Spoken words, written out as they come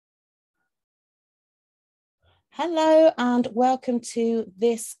Hello and welcome to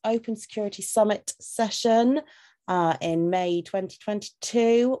this Open Security Summit session in May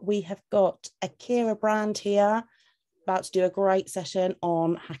 2022. We have got Akira Brand here about to do a great session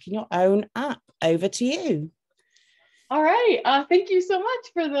on hacking your own app. Over to you. All right. Thank you so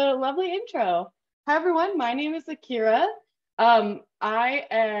much for the lovely intro. Hi, everyone. My name is Akira. I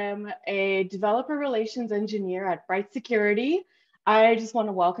am a developer relations engineer at Bright Security. I just want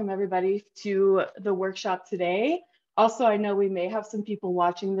to welcome everybody to the workshop today. Also, I know we may have some people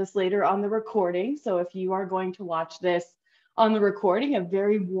watching this later on the recording. So if you are going to watch this on the recording, a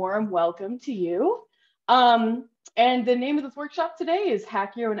very warm welcome to you. And the name of this workshop today is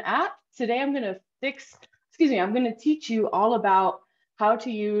Hack Your Own App. Today, I'm going to teach you all about how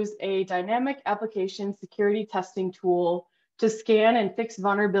to use a dynamic application security testing tool to scan and fix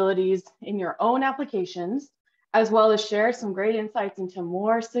vulnerabilities in your own applications, as well as share some great insights into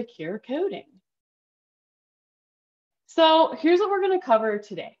more secure coding. So here's what we're going to cover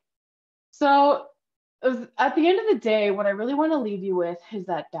today. So at the end of the day, what I really want to leave you with is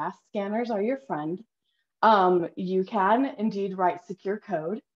that DAS scanners are your friend. You can indeed write secure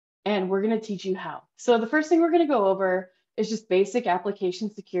code, and we're going to teach you how. So the first thing we're going to go over is just basic application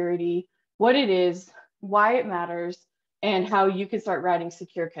security, what it is, why it matters, and how you can start writing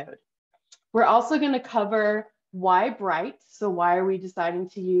secure code. We're also going to cover why Bright. So why are we deciding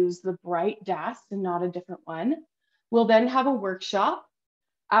to use the Bright DAS and not a different one? We'll then have a workshop.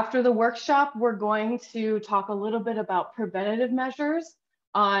 After the workshop, we're going to talk a little bit about preventative measures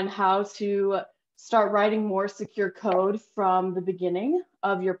on how to start writing more secure code from the beginning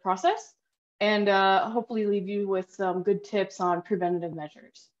of your process, and hopefully leave you with some good tips on preventative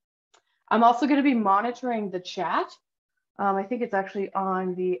measures. I'm also going to be monitoring the chat. I think it's actually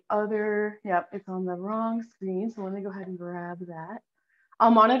on the other, yep, it's on the wrong screen. So let me go ahead and grab that.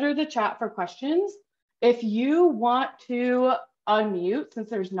 I'll monitor the chat for questions. If you want to unmute, since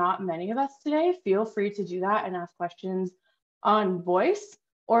there's not many of us today, feel free to do that and ask questions on voice.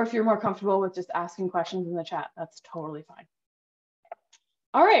 Or if you're more comfortable with just asking questions in the chat, that's totally fine.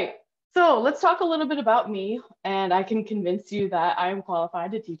 All right, so let's talk a little bit about me, and I can convince you that I am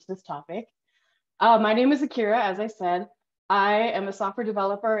qualified to teach this topic. My name is Akira, as I said. I am a software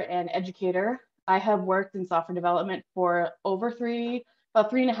developer and educator. I have worked in software development for about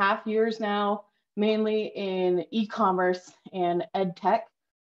 3.5 years now, mainly in e-commerce and ed tech.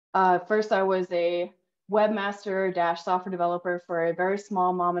 First, I was a webmaster / software developer for a very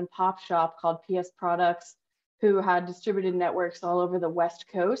small mom and pop shop called PS Products, who had distributed networks all over the West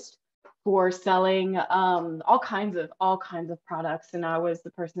Coast for selling all kinds of products. And I was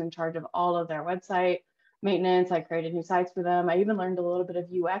the person in charge of all of their website maintenance. I created new sites for them. I even learned a little bit of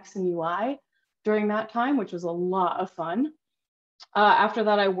UX and UI during that time, which was a lot of fun. After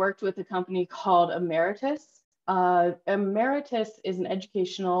that, I worked with a company called Emeritus. Emeritus is an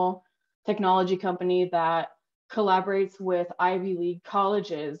educational technology company that collaborates with Ivy League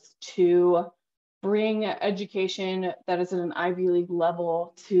colleges to bring education that is at an Ivy League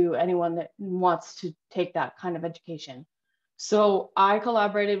level to anyone that wants to take that kind of education. So I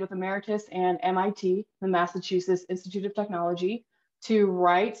collaborated with Emeritus and MIT, the Massachusetts Institute of Technology, to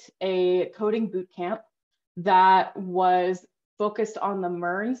write a coding boot camp that was focused on the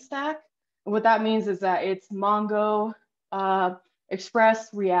MERN stack. And what that means is that it's Mongo,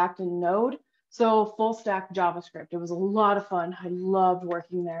 Express, React, and Node. So full stack JavaScript. It was a lot of fun. I loved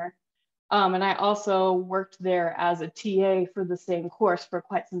working there. And I also worked there as a TA for the same course for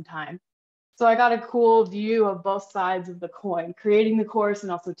quite some time. So I got a cool view of both sides of the coin, creating the course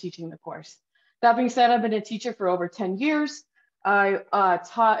and also teaching the course. That being said, I've been a teacher for over 10 years. I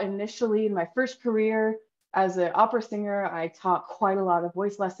taught initially in my first career as an opera singer. I taught quite a lot of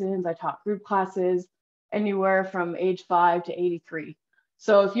voice lessons. I taught group classes anywhere from age 5 to 83.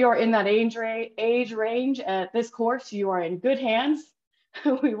 So if you're in that age range at this course, you are in good hands.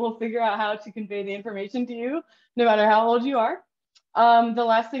 We will figure out how to convey the information to you, no matter how old you are. The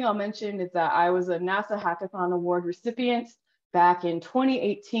last thing I'll mention is that I was a NASA Hackathon Award recipient back in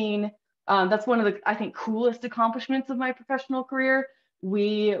 2018. That's one of the, I think, coolest accomplishments of my professional career.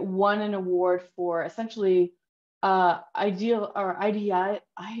 We won an award for essentially what's the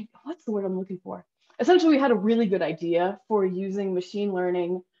word I'm looking for? Essentially, we had a really good idea for using machine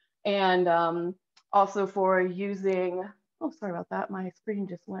learning and also for using, oh, sorry about that. My screen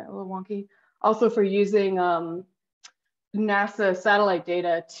just went a little wonky. Also for using NASA satellite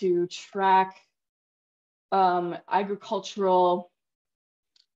data to track agricultural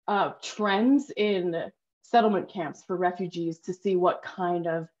trends in settlement camps for refugees to see what kind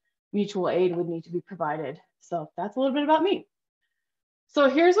of mutual aid would need to be provided. So that's a little bit about me. So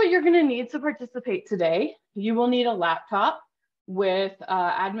here's what you're going to need to participate today. You will need a laptop with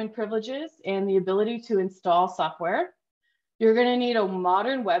admin privileges and the ability to install software. You're going to need a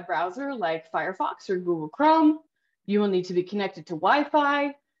modern web browser like Firefox or Google Chrome. You will need to be connected to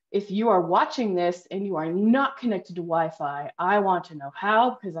Wi-Fi. If you are watching this and you are not connected to Wi-Fi, I want to know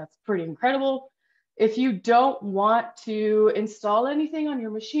how, because that's pretty incredible. If you don't want to install anything on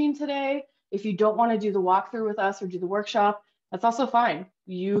your machine today, if you don't want to do the walkthrough with us or do the workshop, that's also fine.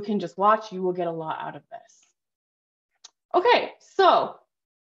 You can just watch. You will get a lot out of this. Okay, so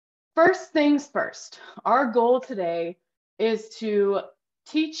first things first. Our goal today is to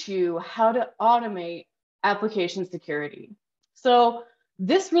teach you how to automate application security. So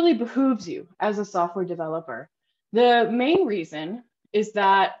this really behooves you as a software developer. The main reason is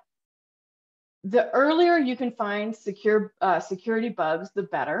that the earlier you can find security bugs, the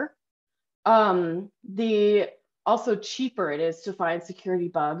better. The also cheaper it is to find security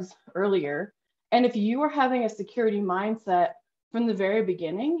bugs earlier. And if you are having a security mindset from the very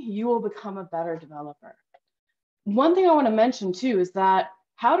beginning, you will become a better developer. One thing I want to mention too is that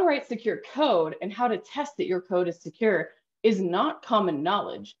how to write secure code and how to test that your code is secure is not common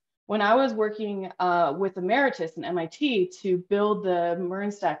knowledge. When I was working with Emeritus and MIT to build the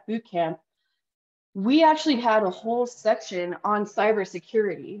MERN Stack Bootcamp, we actually had a whole section on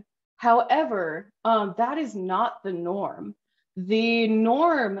cybersecurity. However, that is not the norm. The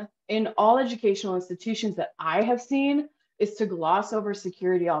norm in all educational institutions that I have seen is to gloss over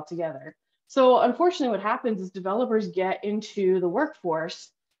security altogether. So unfortunately, what happens is developers get into the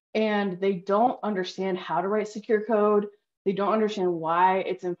workforce and they don't understand how to write secure code. They don't understand why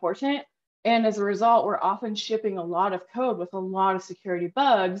it's important. And as a result, we're often shipping a lot of code with a lot of security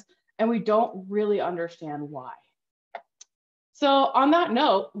bugs, and we don't really understand why. So on that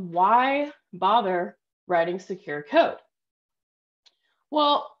note, why bother writing secure code?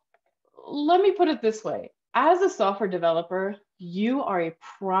 Well, let me put it this way. As a software developer, you are a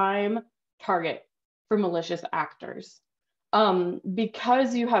prime target for malicious actors.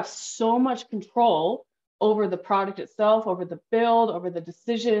 Because you have so much control over the product itself, over the build, over the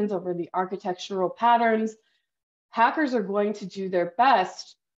decisions, over the architectural patterns, hackers are going to do their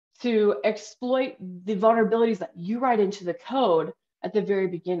best to exploit the vulnerabilities that you write into the code at the very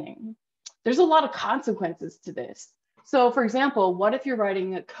beginning. There's a lot of consequences to this. So for example, what if you're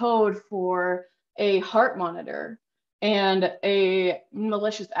writing a code for a heart monitor and a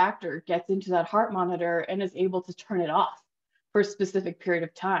malicious actor gets into that heart monitor and is able to turn it off for a specific period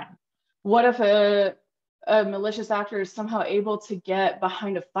of time? What if a malicious actor is somehow able to get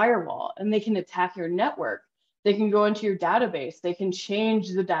behind a firewall and they can attack your network? They can go into your database, they can change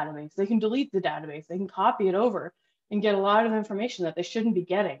the database, they can delete the database, they can copy it over and get a lot of information that they shouldn't be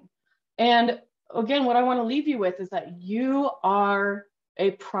getting. And again, what I want to leave you with is that you are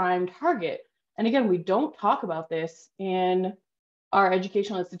a prime target. And again, we don't talk about this in our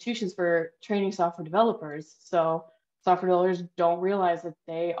educational institutions for training software developers. So software developers don't realize that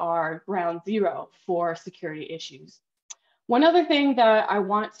they are ground zero for security issues. One other thing that I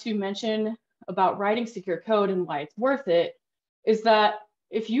want to mention about writing secure code and why it's worth it is that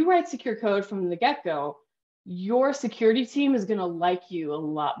if you write secure code from the get-go, your security team is going to like you a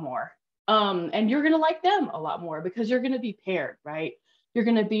lot more. And you're going to like them a lot more because you're going to be paired, right? You're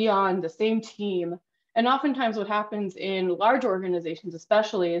going to be on the same team. And oftentimes what happens in large organizations,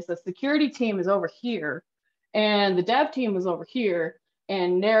 especially, is the security team is over here and the dev team is over here,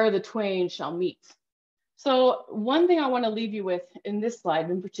 and ne'er the twain shall meet. So one thing I want to leave you with in this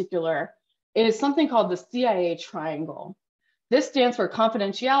slide in particular is something called the CIA triangle. This stands for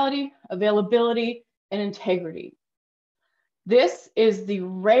confidentiality, availability, and integrity. This is the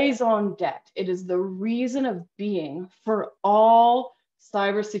raison d'etre. It is the reason of being for all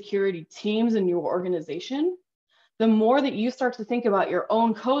cybersecurity teams in your organization. The more that you start to think about your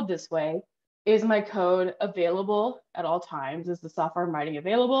own code this way, is my code available at all times? Is the software I'm writing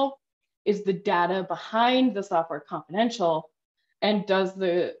available? Is the data behind the software confidential? And does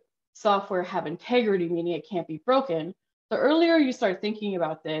the software have integrity, meaning it can't be broken? The earlier you start thinking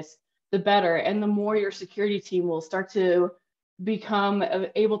about this, the better, and the more your security team will start to become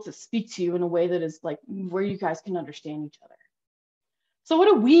able to speak to you in a way that is like where you guys can understand each other. So what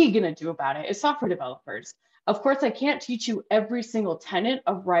are we going to do about it as software developers? Of course, I can't teach you every single tenet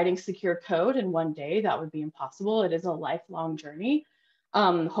of writing secure code in one day. That would be impossible. It is a lifelong journey.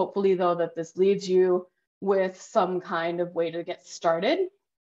 Hopefully, though, that this leaves you with some kind of way to get started.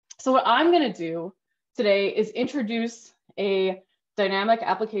 So what I'm going to do today is introduce a dynamic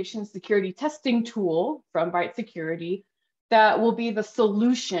application security testing tool from Bright Security that will be the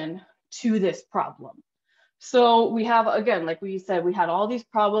solution to this problem. So we have, again, like we said, we had all these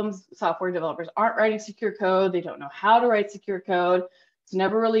problems. Software developers aren't writing secure code. They don't know how to write secure code. It's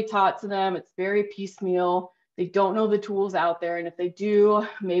never really taught to them. It's very piecemeal. They don't know the tools out there. And if they do,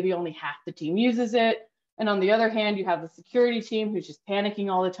 maybe only half the team uses it. And on the other hand, you have the security team who's just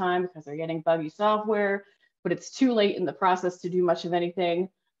panicking all the time because they're getting buggy software, but it's too late in the process to do much of anything.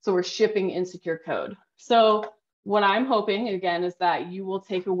 So we're shipping insecure code. So what I'm hoping, again, is that you will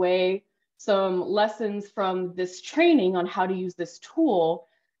take away some lessons from this training on how to use this tool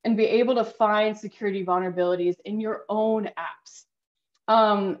and be able to find security vulnerabilities in your own apps.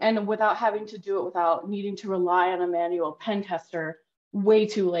 And without having to do it without needing to rely on a manual pen tester way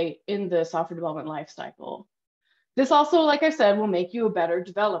too late in the software development lifecycle. This also, like I said, will make you a better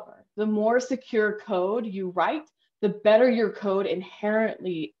developer. The more secure code you write, the better your code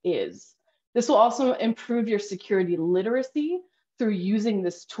inherently is. This will also improve your security literacy through using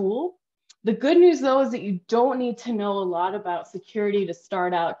this tool. The good news, though, is that you don't need to know a lot about security to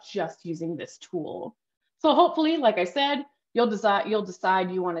start out just using this tool. So hopefully, like I said, you'll decide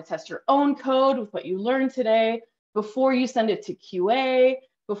you want to test your own code with what you learned today before you send it to QA,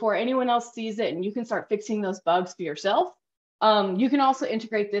 before anyone else sees it, and you can start fixing those bugs for yourself. You can also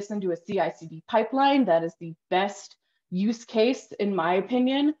integrate this into a CI/CD pipeline. That is the best use case, in my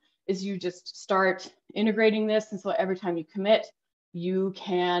opinion, is you just start integrating this. And so every time you commit, you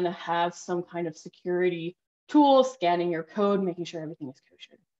can have some kind of security tool scanning your code, making sure everything is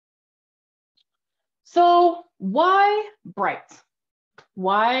kosher. So why Bright?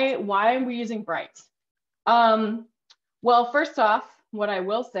 Why are we using Bright? Well, first off, what I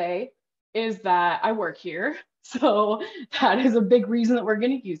will say is that I work here. So that is a big reason that we're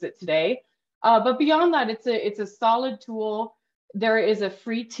going to use it today. But beyond that, it's a solid tool. There is a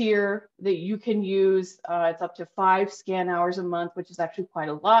free tier that you can use. It's up to 5 scan hours a month, which is actually quite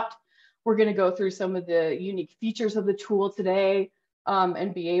a lot. We're going to go through some of the unique features of the tool today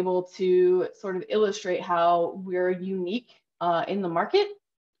and be able to sort of illustrate how we're unique in the market.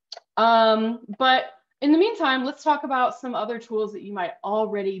 But in the meantime, let's talk about some other tools that you might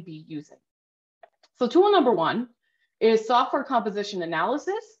already be using. So tool number 1 is software composition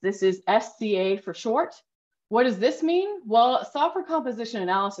analysis. This is SCA for short. What does this mean? Well, software composition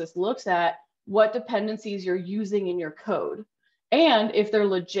analysis looks at what dependencies you're using in your code and if they're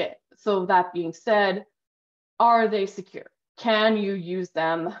legit. So that being said, are they secure? Can you use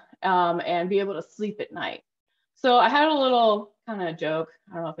them and be able to sleep at night? So I had a little kind of joke.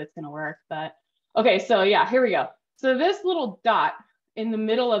 I don't know if it's going to work, but okay, so yeah, here we go. So this little dot in the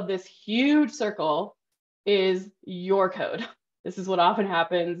middle of this huge circle is your code. This is what often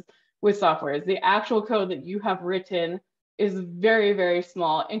happens with software. Is the actual code that you have written is very, very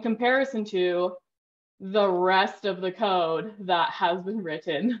small in comparison to the rest of the code that has been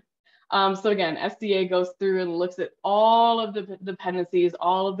written. So again, SDA goes through and looks at all of the dependencies,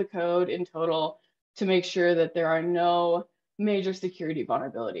 all of the code in total to make sure that there are no major security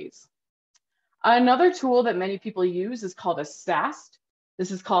vulnerabilities. Another tool that many people use is called a SAST.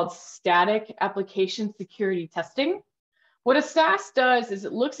 This is called Static Application Security Testing. What a SAST does is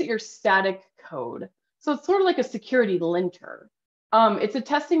it looks at your static code. So it's sort of like a security linter. It's a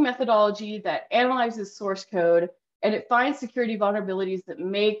testing methodology that analyzes source code and it finds security vulnerabilities that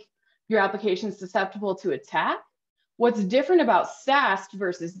make your application susceptible to attack. What's different about SAST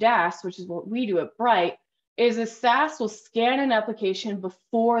versus DAST, which is what we do at Bright, is a SAST will scan an application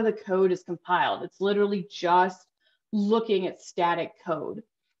before the code is compiled. It's literally just looking at static code.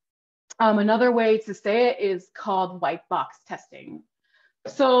 Another way to say it is called white box testing.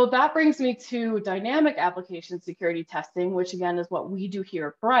 So that brings me to dynamic application security testing, which again is what we do here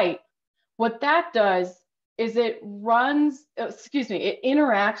at Bright. What that does is it interacts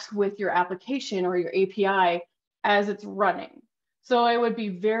with your application or your API as it's running. So it would be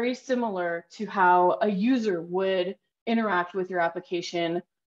very similar to how a user would interact with your application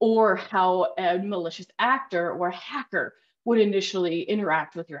or how a malicious actor or hacker would initially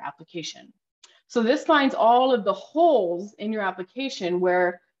interact with your application. So this finds all of the holes in your application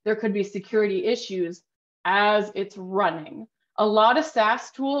where there could be security issues as it's running. A lot of SaaS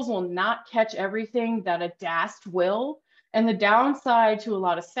tools will not catch everything that a DAST will. And the downside to a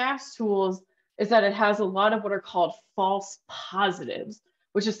lot of SaaS tools is that it has a lot of what are called false positives,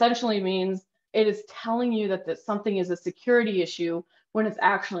 which essentially means it is telling you that something is a security issue when it's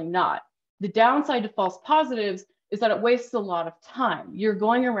actually not. The downside to false positives is that it wastes a lot of time. You're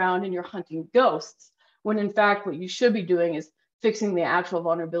going around and you're hunting ghosts, when in fact, what you should be doing is fixing the actual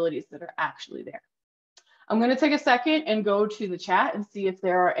vulnerabilities that are actually there. I'm going to take a second and go to the chat and see if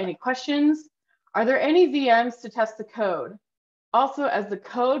there are any questions. Are there any VMs to test the code? Also, as the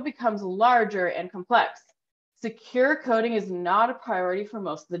code becomes larger and complex, secure coding is not a priority for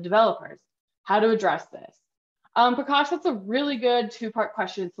most of the developers. How to address this? Prakash, that's a really good two-part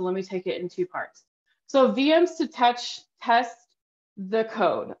question, so let me take it in two parts. So VMs to test the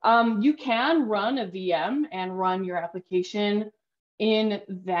code. You can run a VM and run your application in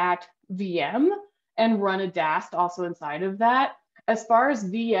that VM and run a DAST also inside of that. As far as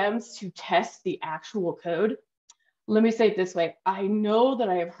VMs to test the actual code, let me say it this way. I know that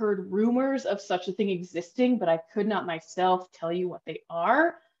I have heard rumors of such a thing existing, but I could not myself tell you what they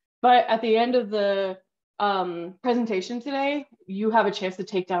are. But at the end of the presentation today, you have a chance to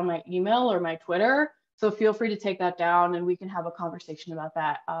take down my email or my Twitter. So feel free to take that down and we can have a conversation about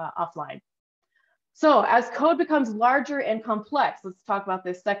that offline. So as code becomes larger and complex, let's talk about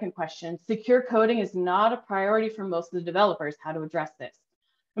this second question. Secure coding is not a priority for most of the developers. How to address this?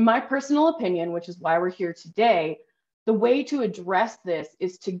 In my personal opinion, which is why we're here today, the way to address this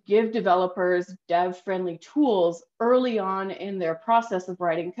is to give developers dev-friendly tools early on in their process of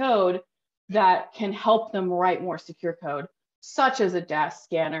writing code that can help them write more secure code, such as a DAST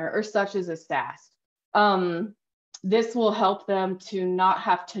scanner or such as a SAST. This will help them to not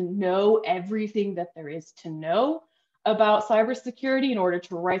have to know everything that there is to know about cybersecurity in order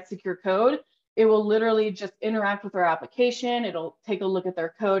to write secure code. It will literally just interact with their application. It'll take a look at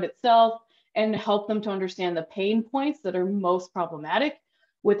their code itself and help them to understand the pain points that are most problematic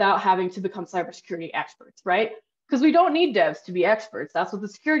without having to become cybersecurity experts, right? Because we don't need devs to be experts. That's what the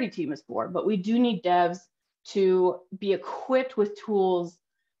security team is for. But we do need devs to be equipped with tools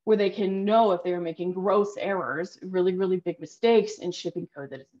where they can know if they're making gross errors, really, really big mistakes in shipping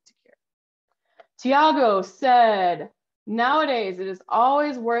code that isn't secure. Tiago said, nowadays, it is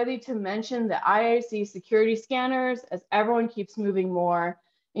always worthy to mention the IAC security scanners as everyone keeps moving more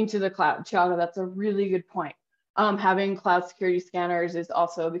into the cloud. Tiago, that's a really good point. Having cloud security scanners is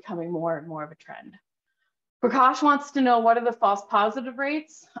also becoming more and more of a trend. Prakash wants to know, what are the false positive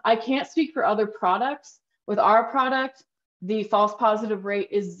rates? I can't speak for other products. With our product, the false positive rate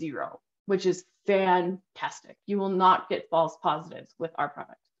is 0, which is fantastic. You will not get false positives with our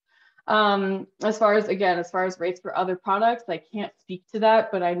product. As far as rates for other products, I can't speak to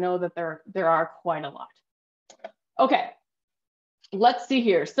that, but I know that there are quite a lot. Okay, let's see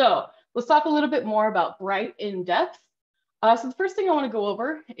here. So let's talk a little bit more about Bright in depth. So the first thing I want to go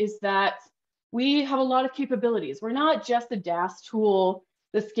over is that we have a lot of capabilities. We're not just a DAST tool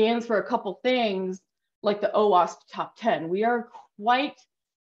that scans for a couple things like the OWASP top 10. We are quite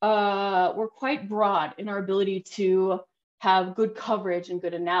broad in our ability to have good coverage and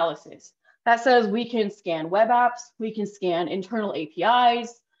good analysis. That says we can scan web apps, we can scan internal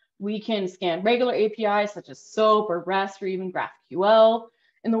APIs, we can scan regular APIs such as SOAP or REST or even GraphQL.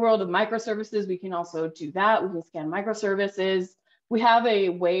 In the world of microservices, we can also do that. We can scan microservices. We have a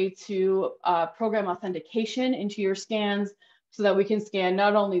way to program authentication into your scans so that we can scan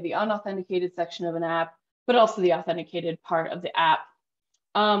not only the unauthenticated section of an app, but also the authenticated part of the app.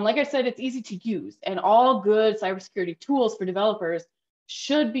 Like I said, it's easy to use, and all good cybersecurity tools for developers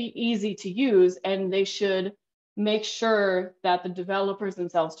should be easy to use, and they should make sure that the developers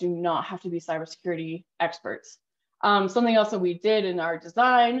themselves do not have to be cybersecurity experts. Something else that we did in our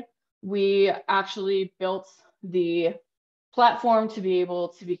design, we actually built the platform to be able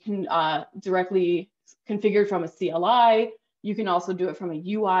to be directly configured from a CLI. You can also do it from a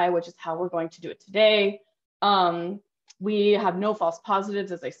UI, which is how we're going to do it today. We have no false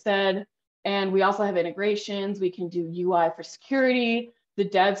positives, as I said, and we also have integrations. We can do UI for security. The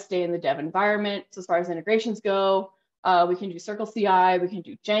devs stay in the dev environment. So as far as integrations go, we can do Circle CI, we can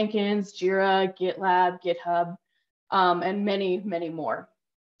do Jenkins, Jira, GitLab, GitHub, and many, many more.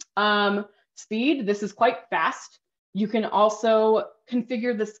 Speed, this is quite fast. You can also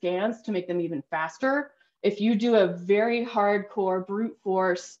configure the scans to make them even faster. If you do a very hardcore brute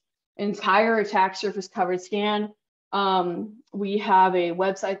force entire attack surface covered scan, we have a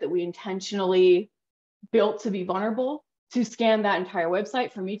website that we intentionally built to be vulnerable. To scan that entire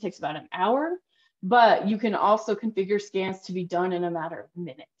website, for me, takes about an hour, but you can also configure scans to be done in a matter of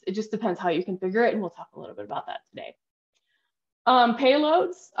minutes. It just depends how you configure it, and we'll talk a little bit about that today.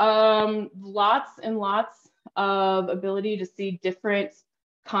 Payloads, lots and lots of ability to see different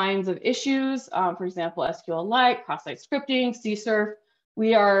kinds of issues. For example, SQLite, cross-site scripting, CSRF.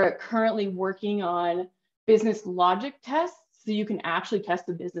 We are currently working on business logic tests, so you can actually test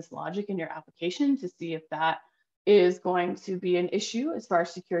the business logic in your application to see if that is going to be an issue as far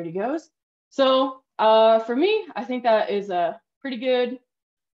as security goes. So for me, I think that is a pretty good,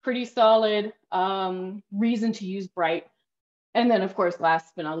 pretty solid reason to use Bright. And then of course,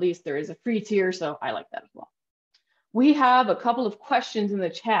 last but not least, there is a free tier, so I like that as well. We have a couple of questions in the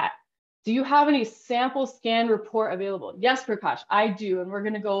chat. Do you have any sample scan report available? Yes, Prakash, I do. And we're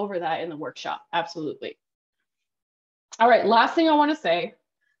going to go over that in the workshop. Absolutely. All right, last thing I want to say,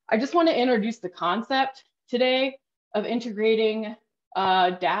 I just want to introduce the concept today of integrating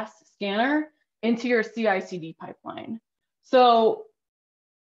a DAS scanner into your CI/CD pipeline. So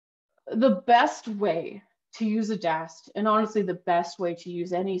the best way to use a DAS, and honestly, the best way to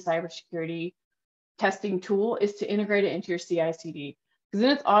use any cybersecurity testing tool, is to integrate it into your CI/CD, because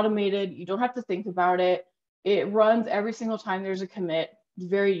then it's automated. You don't have to think about it. It runs every single time there's a commit. It's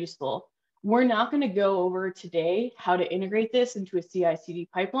very useful. We're not going to go over today how to integrate this into a CI/CD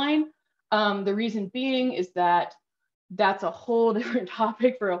pipeline. The reason being is that that's a whole different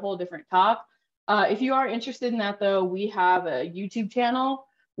topic for a whole different talk. If you are interested in that, though, we have a YouTube channel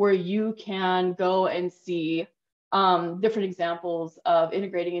where you can go and see different examples of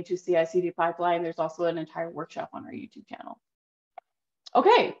integrating into CI/CD pipeline. There's also an entire workshop on our YouTube channel.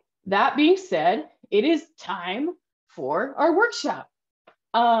 Okay, that being said, it is time for our workshop.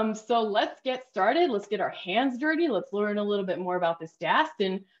 So let's get started. Let's get our hands dirty. Let's learn a little bit more about this DAS,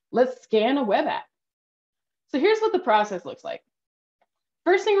 and let's scan a web app. So here's what the process looks like.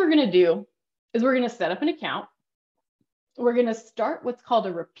 First thing we're going to do is we're going to set up an account. We're going to start what's called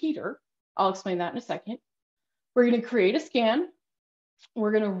a repeater. I'll explain that in a second. We're going to create a scan.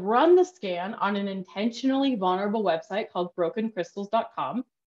 We're going to run the scan on an intentionally vulnerable website called brokencrystals.com.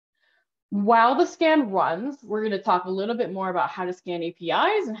 While the scan runs, we're going to talk a little bit more about how to scan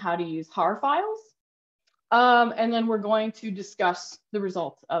APIs and how to use HAR files. And then we're going to discuss the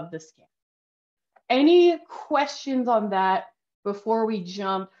results of the scan. Any questions on that before we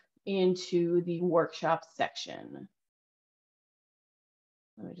jump into the workshop section?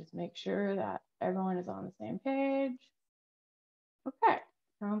 Let me just make sure that everyone is on the same page. Okay,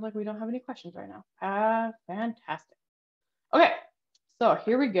 sounds like we don't have any questions right now. Fantastic. Okay, so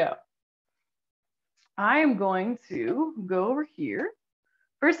here we go. I am going to go over here.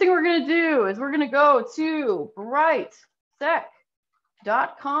 First thing we're going to do is we're going to go to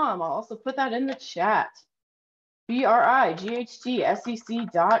brightsec.com. I'll also put that in the chat.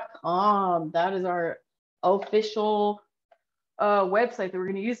 brightsec.com. That is our official website that we're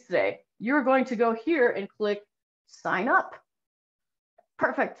going to use today. You're going to go here and click sign up.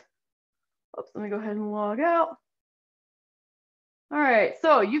 Perfect. Oops, let me go ahead and log out. All right,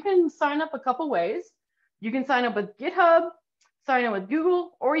 so you can sign up a couple ways. You can sign up with GitHub, sign up with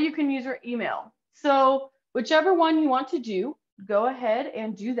Google, or you can use your email. So whichever one you want to do, go ahead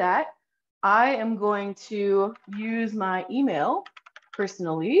and do that. I am going to use my email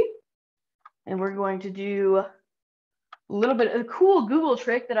personally, and we're going to do a little bit of a cool Google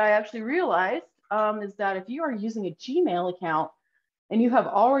trick that I actually realized is that if you are using a Gmail account and you have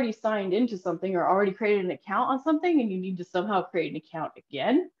already signed into something or already created an account on something and you need to somehow create an account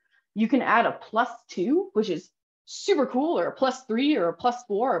again, you can add a +2, which is super cool, or a +3 or a +4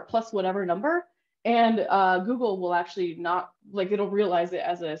 or plus whatever number. And Google will actually not, like, it'll realize it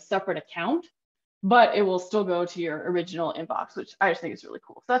as a separate account, but it will still go to your original inbox, which I just think is really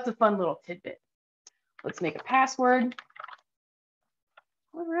cool. So that's a fun little tidbit. Let's make a password.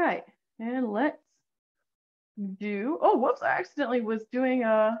 All right, and let's do, oh, whoops, I accidentally was doing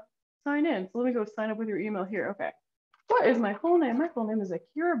a sign in. So let me go sign up with your email here. Okay. What is my full name? My full name is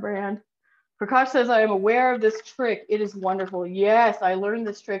Akira Brand. Prakash says, I am aware of this trick. It is wonderful. Yes, I learned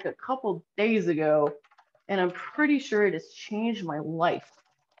this trick a couple days ago, and I'm pretty sure it has changed my life.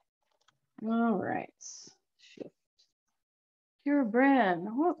 All right. Shift. Akira Brand.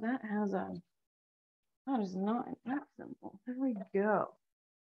 Oh, that has a, that is not that simple. There we go.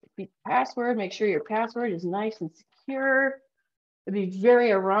 Repeat password. Make sure your password is nice and secure. It'd be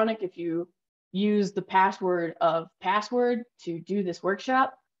very ironic if you use the password of password to do this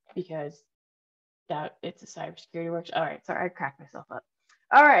workshop, because that it's a cybersecurity workshop. All right, sorry, I cracked myself up.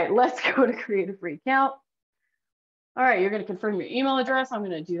 All right, let's go to create a free account. All right, you're going to confirm your email address. I'm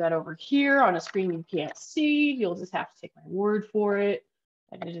going to do that over here on a screen you can't see. You'll just have to take my word for it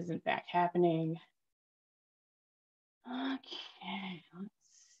that it is in fact happening. Okay, let's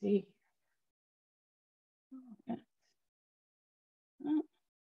see.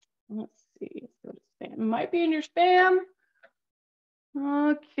 Let's see, let's go to spam. It might be in your spam.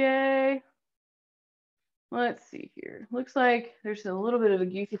 Okay. Let's see here. Looks like there's a little bit of a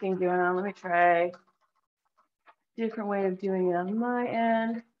goofy thing going on. Let me try a different way of doing it on my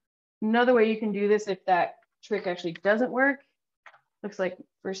end. Another way you can do this if that trick actually doesn't work. Looks like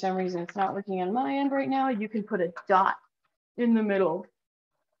for some reason it's not working on my end right now. You can put a dot in the middle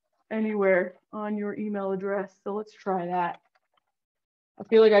anywhere on your email address. So let's try that. I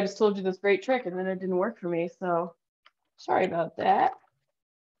feel like I just told you this great trick and then it didn't work for me. So sorry about that.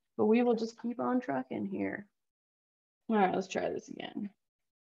 but we will just keep on trucking here. All right, let's try this again.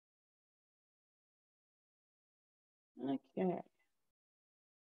 Okay.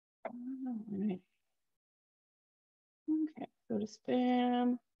 All right. Okay, go to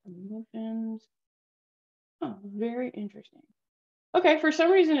spam, promotions. Oh, very interesting. Okay, for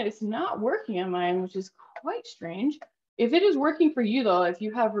some reason it's not working on mine, which is quite strange. If it is working for you though, if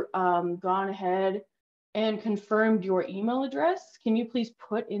you have gone ahead and confirmed your email address, can you please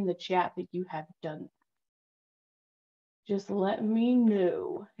put in the chat that you have done that? Just let me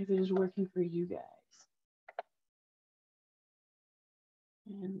know if it is working for you guys.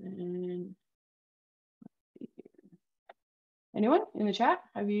 And then, let's see here. Anyone in the chat,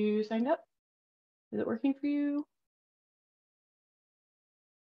 have you signed up? Is it working for you?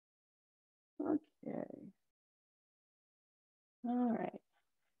 Okay. All right.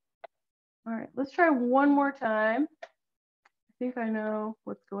 All right, let's try one more time. I think I know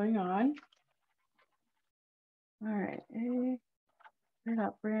what's going on. All right,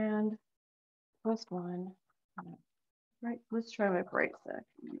 Akira Brand +1. Right, let's try my BrightSec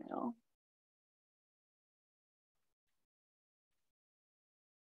email.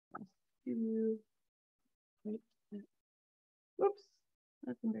 Whoops,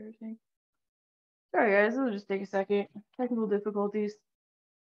 that's embarrassing. Sorry guys, it'll just take a second. Technical difficulties.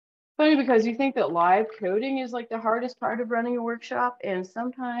 Funny because you think that live coding is like the hardest part of running a workshop, and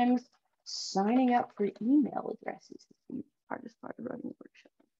sometimes signing up for email addresses is the hardest part of running a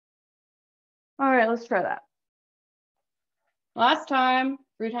workshop. All right, let's try that. Last time,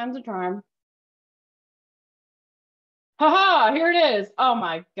 3 times a charm. Haha, here it is. Oh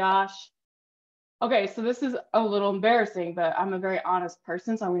my gosh. Okay, so this is a little embarrassing, but I'm a very honest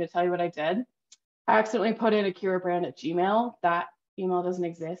person, so I'm going to tell you what I did. I accidentally put in Akira Brand at Gmail. That email doesn't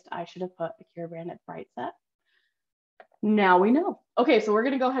exist. I should have put Akira Brand at BrightSet. Now we know. Okay, so we're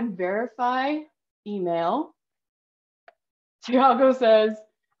going to go ahead and verify email. Tiago says,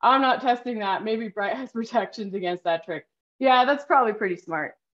 I'm not testing that. Maybe Bright has protections against that trick. Yeah, that's probably pretty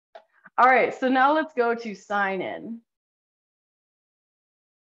smart. All right, so now let's go to sign in.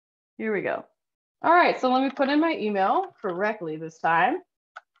 Here we go. All right, so let me put in my email correctly this time.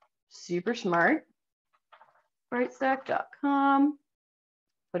 Super smart. brightstack.com.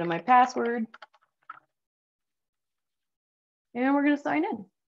 Put in my password. And we're going to sign in.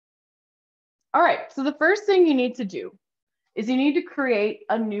 All right, so the first thing you need to do is you need to create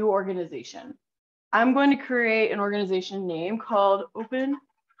a new organization. I'm going to create an organization name called Open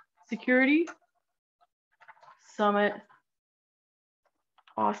Security Summit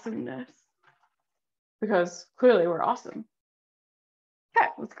Awesomeness, because clearly we're awesome. Okay,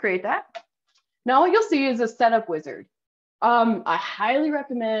 let's create that. Now what you'll see is a setup wizard. I highly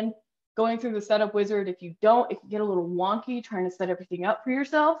recommend going through the setup wizard. If you don't, it can get a little wonky trying to set everything up for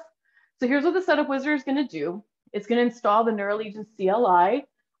yourself. So here's what the setup wizard is going to do. It's going to install the NeuraLegion CLI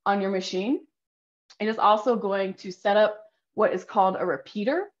on your machine. It is also going to set up what is called a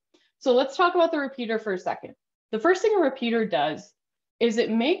repeater. So let's talk about the repeater for a second. The first thing a repeater does is it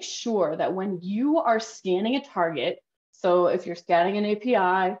makes sure that when you are scanning a target, so if you're scanning an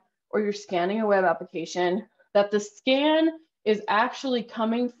API or you're scanning a web application, that the scan is actually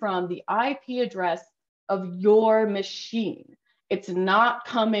coming from the IP address of your machine. It's not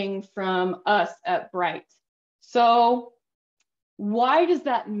coming from us at Bright. So why does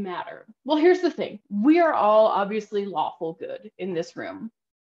that matter? Well, here's the thing. We are all obviously lawful good in this room.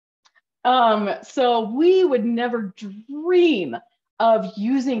 So we would never dream of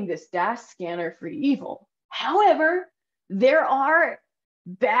using this dash scanner for evil. However, there are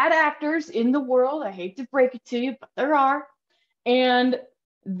bad actors in the world. I hate to break it to you, but there are. And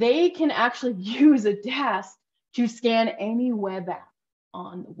they can actually use a dash to scan any web app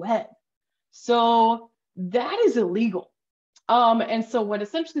on the web. So that is illegal. And so what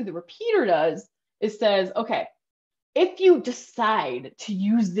essentially the repeater does is says, okay, if you decide to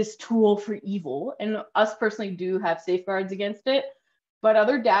use this tool for evil, and us personally do have safeguards against it, but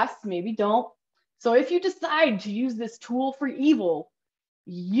other DASs maybe don't. So if you decide to use this tool for evil,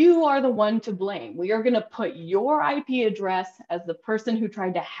 you are the one to blame. We are going to put your IP address as the person who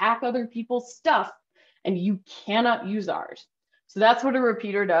tried to hack other people's stuff, and you cannot use ours. So that's what a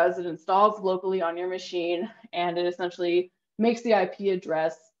repeater does. It installs locally on your machine, and it essentially makes the IP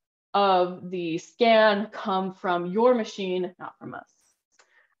address of the scan come from your machine, not from us.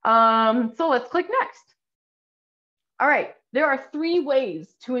 So let's click next. All right, there are 3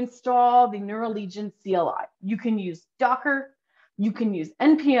 ways to install the NeuraLegion CLI. You can use Docker, you can use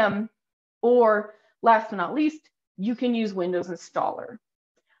NPM, or last but not least, you can use Windows Installer.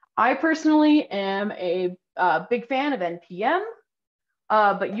 I personally am a big fan of NPM.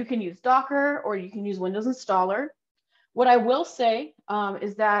 but you can use Docker or you can use Windows Installer. What I will say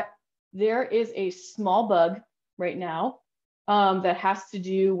is that there is a small bug right now that has to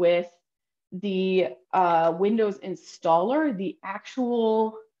do with the Windows installer, the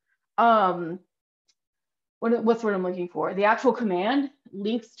actual, what's what I'm looking for? The actual command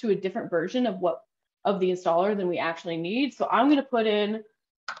links to a different version of the installer than we actually need. So I'm going to put in,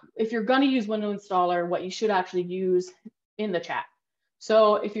 if you're going to use Windows installer, what you should actually use in the chat.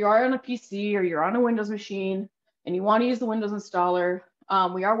 So if you are on a PC or you're on a Windows machine and you want to use the Windows installer,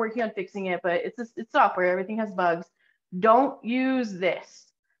 we are working on fixing it, but it's software. Everything has bugs. Don't use this.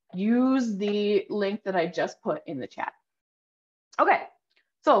 Use the link that I just put in the chat. Okay,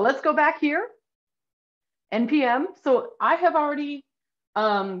 so let's go back here. NPM. So I have already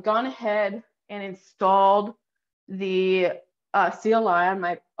gone ahead and installed the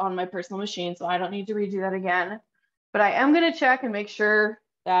CLI on my personal machine, so I don't need to redo that again. But I am going to check and make sure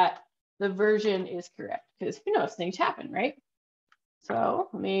that the version is correct, because who knows, things happen, right? So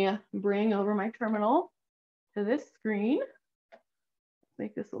let me bring over my terminal to this screen.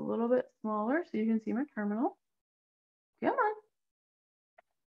 Make this a little bit smaller so you can see my terminal. Come on.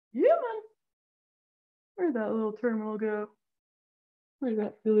 Come on. Where'd that little terminal go? Where's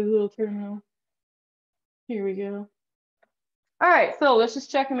that silly little terminal? Here we go. All right, so let's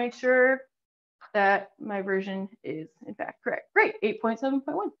just check and make sure that my version is in fact correct. Great, 8.7.1,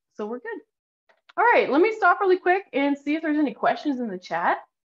 so we're good. All right, let me stop really quick and see if there's any questions in the chat.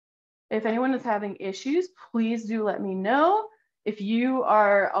 If anyone is having issues, please do let me know. If you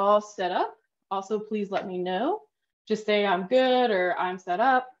are all set up, also please let me know. Just say I'm good or I'm set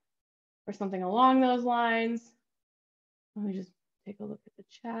up or something along those lines. Let me just take a look at the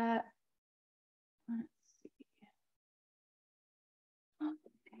chat. Let's see.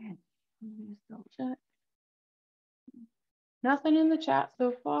 Okay, let me just double check. Nothing in the chat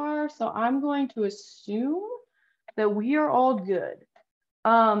so far, so I'm going to assume that we are all good.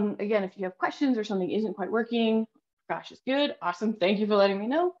 Again, if you have questions or something isn't quite working, gosh, it's good, awesome, thank you for letting me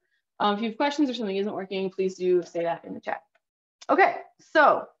know. If you have questions or something isn't working, please do say that in the chat. Okay,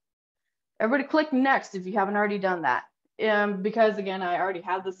 so everybody click next if you haven't already done that. Because again, I already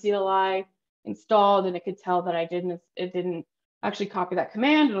have the CLI installed and it could tell that it didn't actually copy that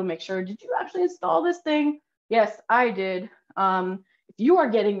command. It'll make sure, did you actually install this thing? Yes, I did. If you are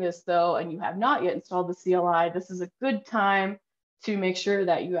getting this though, and you have not yet installed the CLI, this is a good time to make sure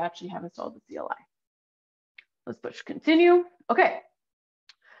that you actually have installed the CLI. Let's push continue. Okay.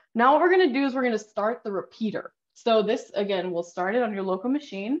 Now what we're going to do is we're going to start the repeater. So this, again, will start it on your local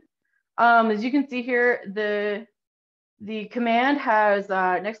machine. As you can see here, the command has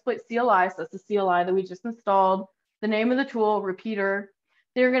nextploit CLI, so that's the CLI that we just installed. The name of the tool, repeater.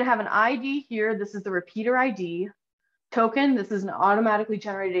 They're going to have an ID here. This is the repeater ID. Token, this is an automatically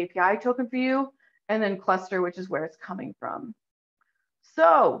generated API token for you. And then cluster, which is where it's coming from.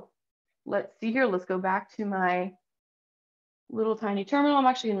 So let's see here. Let's go back to my little tiny terminal. I'm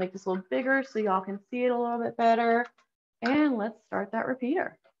actually going to make this a little bigger so y'all can see it a little bit better. And let's start that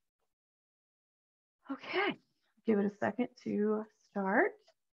repeater. Okay, give it a second to start.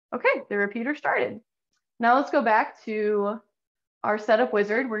 Okay, the repeater started. Now let's go back to our setup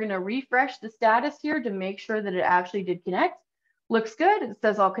wizard. We're going to refresh the status here to make sure that it actually did connect. Looks good. It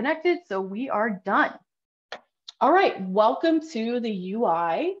says all connected, so we are done. All right, welcome to the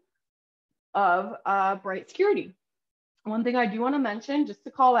UI of Bright Security. One thing I do want to mention, just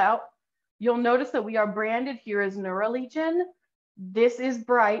to call out, you'll notice that we are branded here as NeuraLegion. This is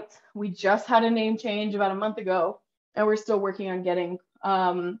Bright. We just had a name change about a month ago, and we're still working on getting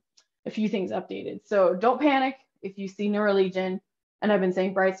a few things updated. So don't panic if you see NeuraLegion, and I've been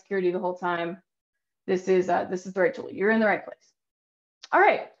saying Bright Security the whole time. This is the right tool. You're in the right place. All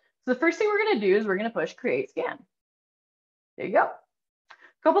right. So the first thing we're going to do is we're going to push create scan. There you go.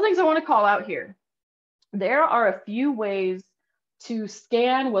 A couple things I want to call out here. There are a few ways to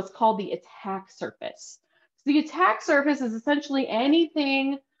scan what's called the attack surface. So the attack surface is essentially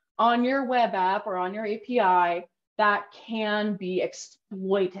anything on your web app or on your API that can be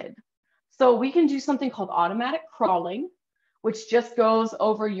exploited. So we can do something called automatic crawling, which just goes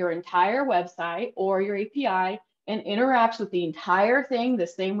over your entire website or your API and interacts with the entire thing the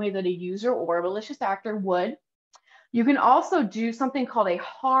same way that a user or a malicious actor would. You can also do something called a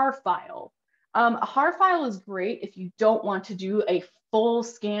HAR file. A HAR file is great if you don't want to do a full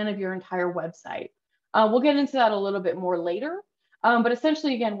scan of your entire website. We'll get into that a little bit more later. But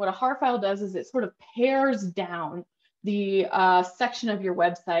essentially, again, what a HAR file does is it sort of pares down the section of your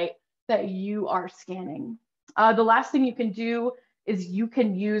website that you are scanning. The last thing you can do is you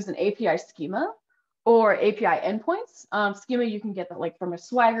can use an API schema or API endpoints. Schema, you can get that like from a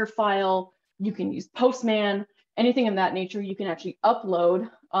Swagger file. You can use Postman, anything of that nature. You can actually upload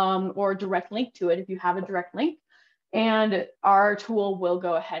or direct link to it if you have a direct link. And our tool will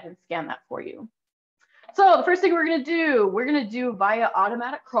go ahead and scan that for you. So the first thing we're going to do via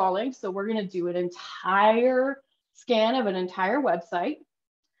automatic crawling. So we're going to do an entire scan of an entire website.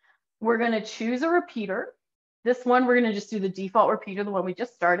 We're going to choose a repeater. This one, we're going to just do the default repeater, the one we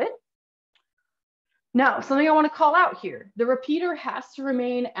just started. Now, something I want to call out here, the repeater has to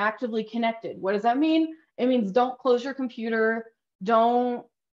remain actively connected. What does that mean? It means don't close your computer. Don't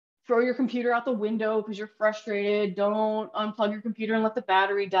throw your computer out the window because you're frustrated. Don't unplug your computer and let the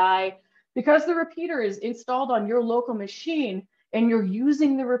battery die. Because the repeater is installed on your local machine and you're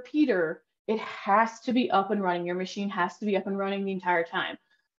using the repeater, it has to be up and running. Your machine has to be up and running the entire time.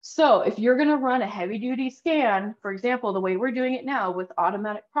 So if you're going to run a heavy duty scan, for example, the way we're doing it now with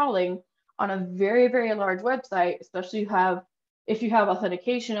automatic crawling on a very, very large website, especially if you have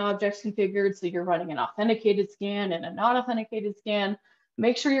authentication objects configured, so you're running an authenticated scan and a not authenticated scan,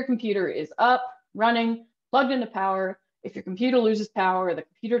 make sure your computer is up, running, plugged into power. If your computer loses power or the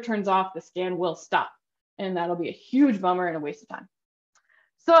computer turns off, the scan will stop. And that'll be a huge bummer and a waste of time.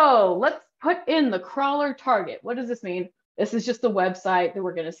 So let's put in the crawler target. What does this mean? This is just the website that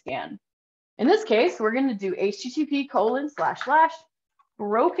we're going to scan. In this case, we're going to do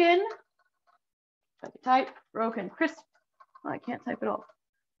http://broken, I can't type it all,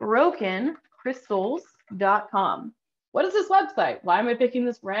 brokencrystals.com. What is this website? Why am I picking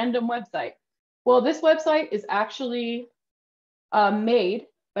this random website? Well, this website is actually made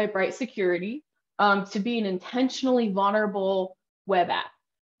by Bright Security to be an intentionally vulnerable web app.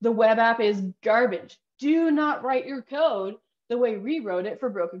 The web app is garbage. Do not write your code the way we wrote it for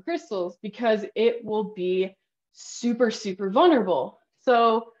Broken Crystals because it will be super, super vulnerable.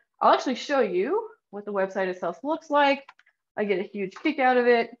 So I'll actually show you what the website itself looks like. I get a huge kick out of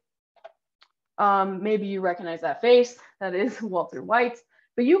it. Maybe you recognize that face. That is Walter White.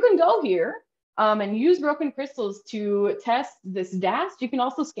 But you can go here and use Broken Crystals to test this DAST. You can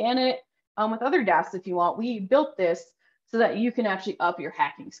also scan it with other DASTs if you want. We built this so that you can actually up your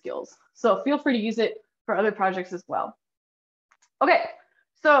hacking skills. So feel free to use it for other projects as well. Okay,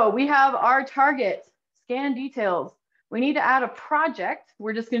 so we have our target, scan details. We need to add a project.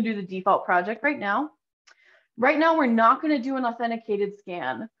 We're just going to do the default project right now. Right now, we're not going to do an authenticated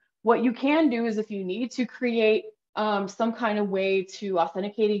scan. What you can do is if you need to create some kind of way to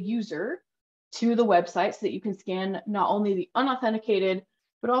authenticate a user to the website so that you can scan not only the unauthenticated,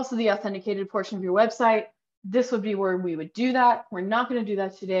 but also the authenticated portion of your website, this would be where we would do that. We're not going to do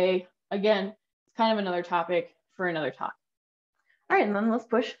that today. Again, it's kind of another topic for another talk. All right, and then let's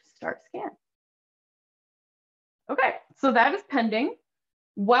push start scan. Okay, so that is pending.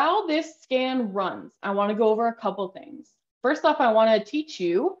 While this scan runs, I want to go over a couple things. First off, I want to teach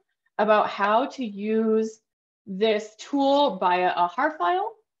you about how to use this tool via a HAR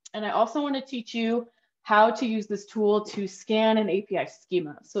file. And I also want to teach you how to use this tool to scan an API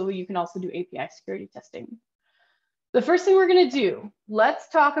schema. So you can also do API security testing. The first thing we're going to do, let's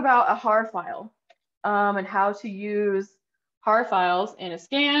talk about a HAR file and how to use HAR files in a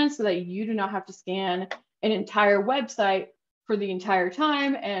scan so that you do not have to scan an entire website for the entire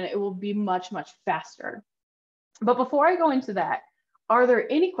time, and it will be much, much faster. But before I go into that, are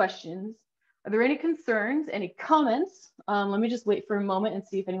there any questions? Are there any concerns, any comments? Let me just wait for a moment and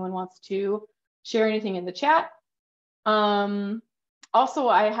see if anyone wants to share anything in the chat. Also,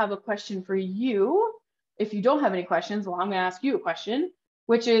 I have a question for you. If you don't have any questions, well, I'm going to ask you a question,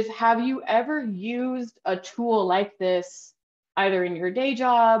 which is, have you ever used a tool like this either in your day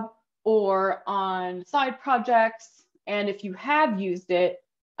job or on side projects? And if you have used it,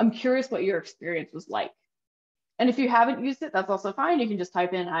 I'm curious what your experience was like. And if you haven't used it, that's also fine. You can just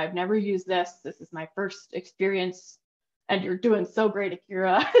type in, I've never used this. This is my first experience. And you're doing so great,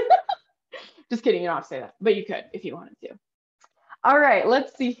 Akira. Just kidding, you don't have to say that, but you could if you wanted to. All right,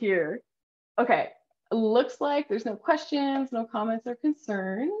 let's see here. Okay, it looks like there's no questions, no comments or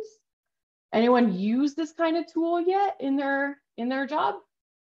concerns. Anyone use this kind of tool yet in their job?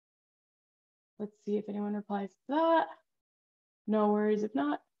 Let's see if anyone replies to that. No worries if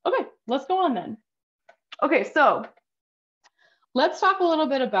not. Okay, let's go on then. Okay, so let's talk a little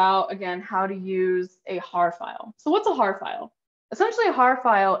bit about, again, how to use a HAR file. So what's a HAR file? Essentially, a HAR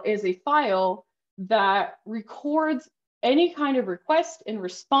file is a file that records any kind of request and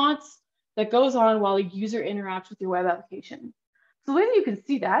response that goes on while a user interacts with your web application. So the way that you can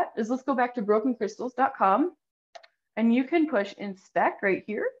see that is, let's go back to brokencrystals.com, and you can push inspect right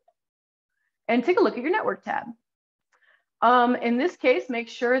here and take a look at your network tab. In this case, make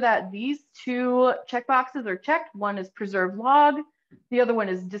sure that these two checkboxes are checked. One is preserve log, the other one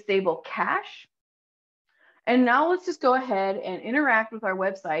is disable cache. And now let's just go ahead and interact with our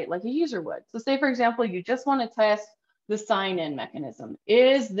website like a user would. So say, for example, you just want to test the sign-in mechanism.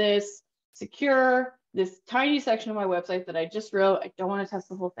 Is this secure? This tiny section of my website that I just wrote, I don't want to test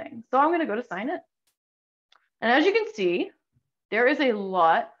the whole thing. So I'm going to go to sign in. And as you can see, there is a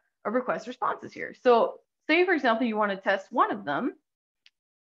lot of request responses here. So say, for example, you want to test one of them.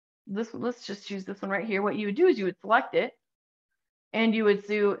 Let's just choose this one right here. What you would do is you would select it and you would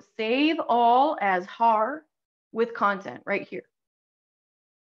do save all as har with content right here.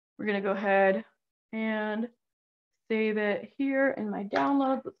 We're going to go ahead and save it here in my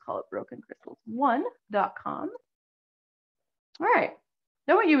downloads. Let's call it brokencrystals1.com. All right.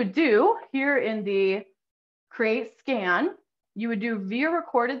 Then what you would do here in the create scan, you would do via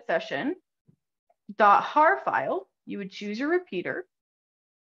recorded session .har file. You would choose your repeater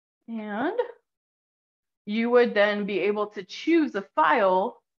and you would then be able to choose a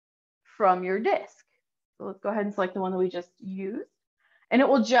file from your disk. So let's go ahead and select the one that we just used. And it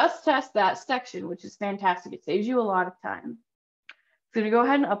will just test that section, which is fantastic. It saves you a lot of time. So I'm going to go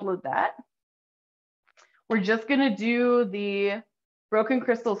ahead and upload that. We're just going to do the Broken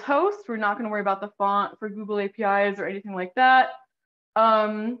Crystals host. We're not going to worry about the font for Google APIs or anything like that.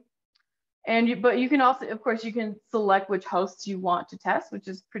 But you can also, of course, you can select which hosts you want to test, which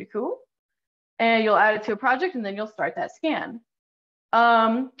is pretty cool. And you'll add it to a project and then you'll start that scan.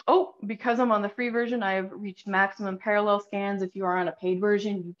 Because I'm on the free version, I've reached maximum parallel scans. If you are on a paid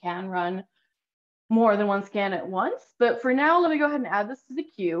version, you can run more than one scan at once. But for now, let me go ahead and add this to the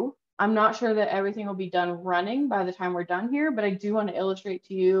queue. I'm not sure that everything will be done running by the time we're done here, but I do want to illustrate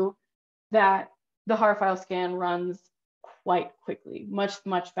to you that the har file scan runs quite quickly, much,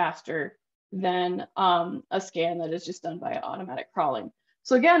 much faster than a scan that is just done by automatic crawling.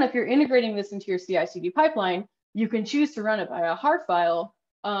 So again, if you're integrating this into your CI/CD pipeline, you can choose to run it by a har file.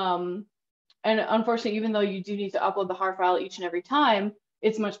 And unfortunately, even though you do need to upload the har file each and every time,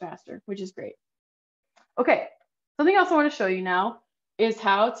 it's much faster, which is great. Okay, something else I want to show you now is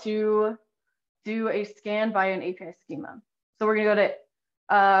how to do a scan via an API schema. So we're going to go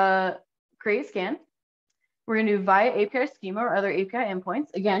to create scan. We're going to do via API schema or other API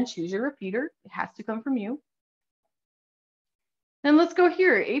endpoints. Again, choose your repeater. It has to come from you. Then let's go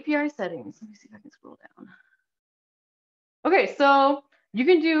here, API settings. Let me see if I can scroll down. Okay, so you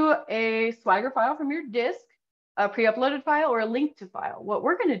can do a Swagger file from your disk, a pre-uploaded file, or a link to file. What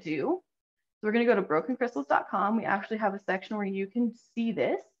we're going to do is we're going to go to brokencrystals.com. We actually have a section where you can see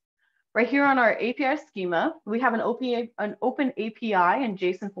this. Right here on our API schema, we have an open API in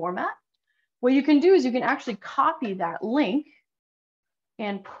JSON format. What you can do is you can actually copy that link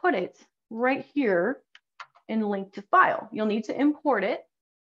and put it right here in link to file. You'll need to import it.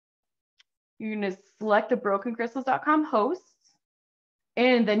 You're going to select the brokencrystals.com hosts,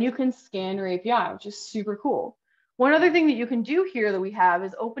 and then you can scan your API, which is super cool. One other thing that you can do here that we have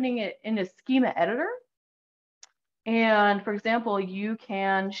is opening it in a schema editor. And for example, you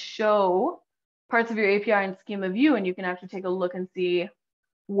can show parts of your API in schema view, and you can actually take a look and see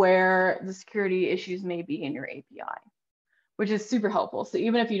where the security issues may be in your API, which is super helpful. So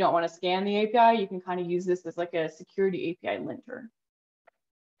even if you don't want to scan the API, you can kind of use this as like a security API linter.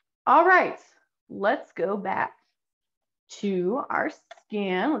 All right, let's go back to our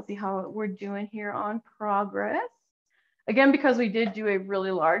scan. Let's see how we're doing here on progress. Again, because we did do a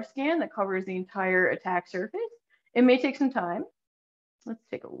really large scan that covers the entire attack surface, it may take some time. Let's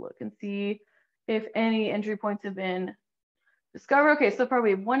take a look and see if any entry points have been discovered. Okay, so far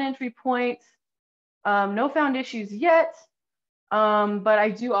we have one entry point. No found issues yet, but I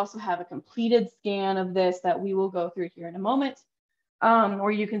do also have a completed scan of this that we will go through here in a moment,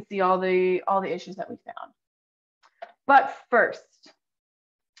 where you can see all the issues that we found. But first,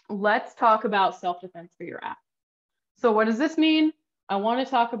 let's talk about self-defense for your app. So what does this mean? I want to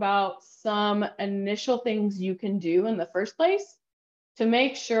talk about some initial things you can do in the first place to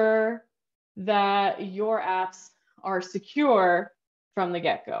make sure that your apps are secure from the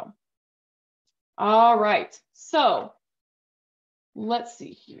get-go. All right, so let's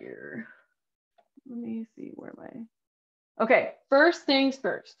see here. Let me see where my, okay, first things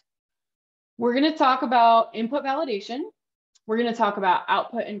first. We're going to talk about input validation. We're going to talk about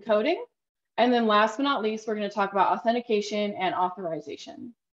output encoding. And then last but not least, we're going to talk about authentication and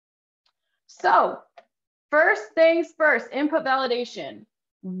authorization. So first things first, input validation.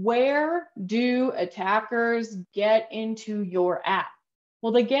 Where do attackers get into your app?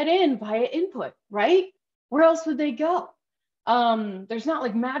 Well, they get in via input, right? Where else would they go? There's not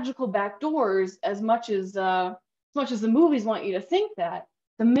like magical backdoors as much as as much as the movies want you to think that,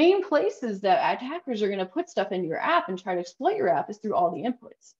 the main places that attackers are going to put stuff into your app and try to exploit your app is through all the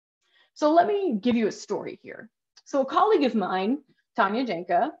inputs. So let me give you a story here. So a colleague of mine, Tanya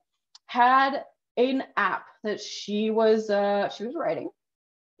Jenka, had an app that she was writing,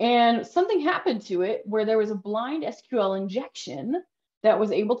 and something happened to it where there was a blind SQL injection that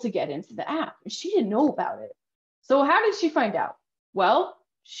was able to get into the app, and she didn't know about it. So how did she find out? Well,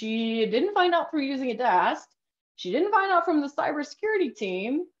 she didn't find out through using a DAST. She didn't find out from the cybersecurity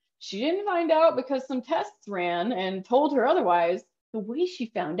team. She didn't find out because some tests ran and told her otherwise. The way she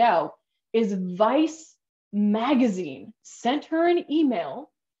found out is Vice magazine sent her an email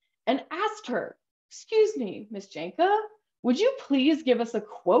and asked her, "Excuse me, Ms. Jenka, would you please give us a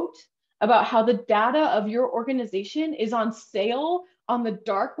quote about how the data of your organization is on sale on the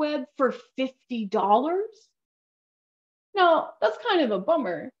dark web for $50? Now, that's kind of a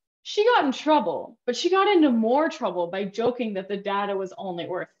bummer. She got in trouble, but she got into more trouble by joking that the data was only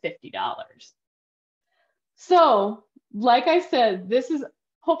worth $50. So, like I said, this is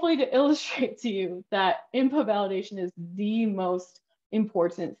hopefully to illustrate to you that input validation is the most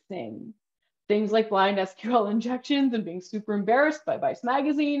important thing. Things like blind SQL injections and being super embarrassed by Vice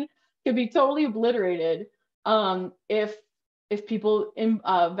magazine can be totally obliterated if people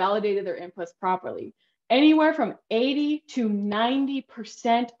validated their inputs properly. Anywhere from 80 to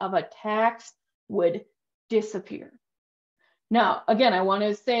 90% of attacks would disappear. Now, again, I want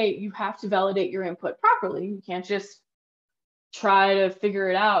to say you have to validate your input properly. You can't just try to figure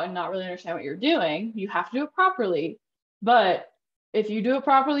it out and not really understand what you're doing. You have to do it properly. But if you do it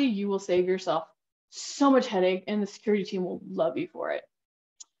properly, you will save yourself so much headache, and the security team will love you for it.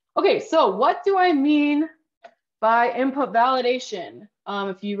 Okay, so what do I mean by input validation?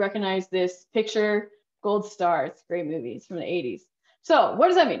 If you recognize this picture, Gold Star, it's great movies from the 80s. So what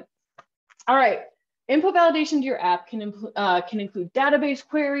does that mean? All right, input validation to your app can include database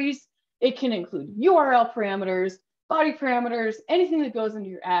queries. It can include URL parameters, body parameters, anything that goes into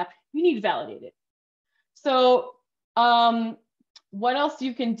your app. You need to validate it. So what else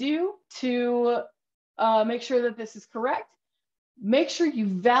you can do to make sure that this is correct? Make sure you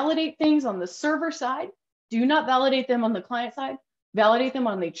validate things on the server side. Do not validate them on the client side. Validate them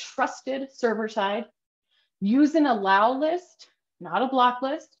on the trusted server side. Use an allow list, not a block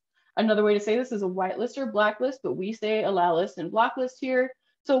list. Another way to say this is a whitelist or blacklist, but we say allow list and block list here.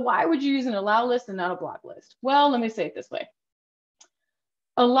 So why would you use an allow list and not a block list? Well, let me say it this way.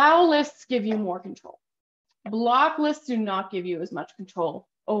 Allow lists give you more control. Block lists do not give you as much control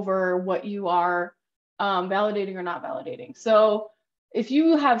over what you are validating or not validating. So if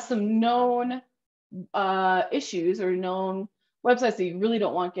you have some known issues or known websites that you really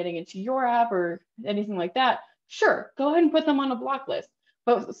don't want getting into your app or anything like that, sure, go ahead and put them on a block list.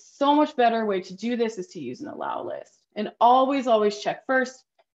 But so much better way to do this is to use an allow list. And always, always check first,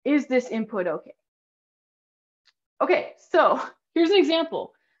 is this input okay? Okay, so here's an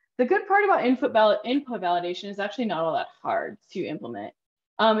example. The good part about input validation is actually not all that hard to implement.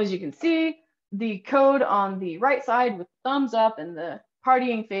 As you can see, the code on the right side with thumbs up and the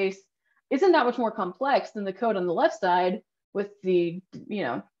partying face isn't that much more complex than the code on the left side with the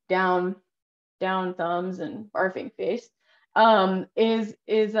down thumbs and barfing face. The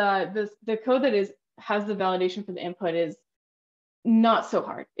code that has the validation for the input is not so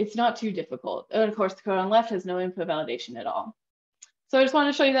hard. It's not too difficult. And of course, the code on the left has no input validation at all. So I just want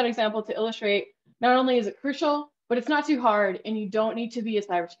to show you that example to illustrate not only is it crucial, but it's not too hard, and you don't need to be a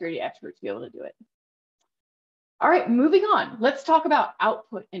cybersecurity expert to be able to do it. All right, moving on. Let's talk about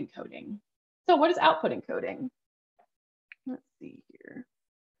output encoding. So what is output encoding? Let's see here.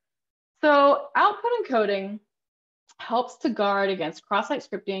 So output encoding helps to guard against cross-site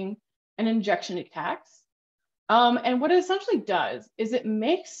scripting and injection attacks. And what it essentially does is it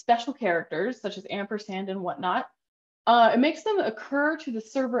makes special characters such as ampersand and whatnot, it makes them occur to the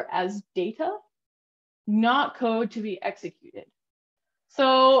server as data, not code to be executed.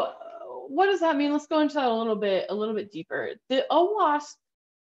 So what does that mean? Let's go into that a little bit deeper. The OWASP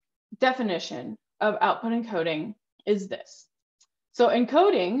definition of output encoding is this. So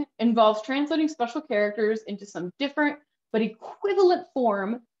encoding involves translating special characters into some different but equivalent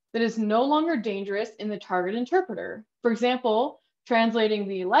form that is no longer dangerous in the target interpreter. For example, translating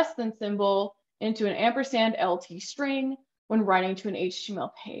the less than symbol into an ampersand LT string when writing to an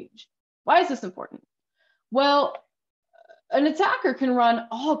HTML page. Why is this important? Well, an attacker can run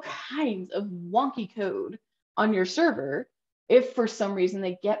all kinds of wonky code on your server if for some reason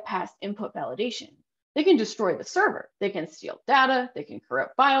they get past input validation. They can destroy the server, they can steal data, they can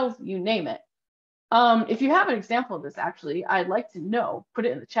corrupt files, you name it. If you have an example of this, actually, I'd like to know, put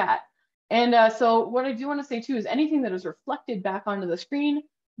it in the chat. And so what I do want to say too is anything that is reflected back onto the screen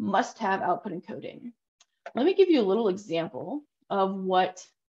must have output encoding. Let me give you a little example of what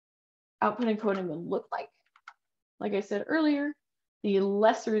output encoding would look like. Like I said earlier, the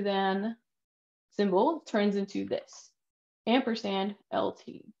lesser than symbol turns into this, ampersand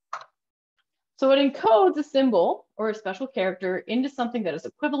LT. So it encodes a symbol or a special character into something that is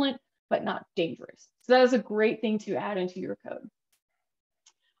equivalent but not dangerous. So that is a great thing to add into your code.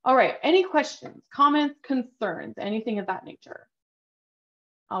 All right, any questions, comments, concerns, anything of that nature?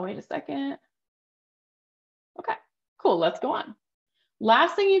 I'll wait a second. Okay, cool, let's go on.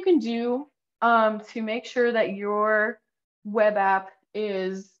 Last thing you can do to make sure that your web app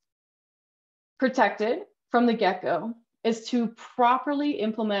is protected from the get-go is to properly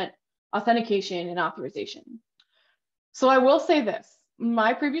implement authentication and authorization. So I will say this,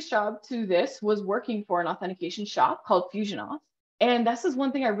 my previous job to this was working for an authentication shop called FusionAuth. And this is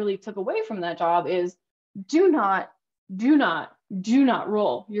one thing I really took away from that job is do not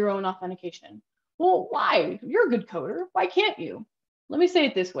roll your own authentication. Well, why? You're a good coder. Why can't you? Let me say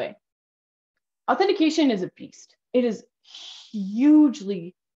it this way. Authentication is a beast. It is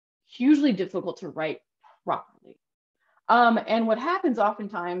hugely difficult to write properly. And what happens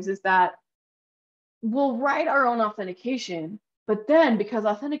oftentimes is that we'll write our own authentication, but then because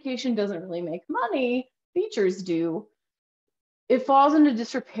authentication doesn't really make money, features do, it falls into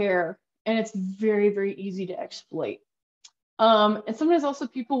disrepair and it's very easy to exploit. And sometimes also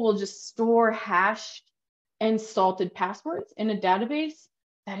people will just store hashed and salted passwords in a database.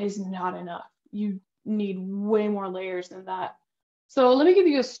 That is not enough. You need way more layers than that. So let me give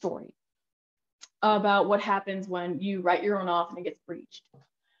you a story about what happens when you write your own auth and it gets breached.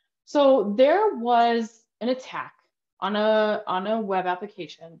 So there was an attack on a web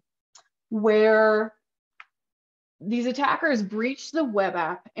application where these attackers breached the web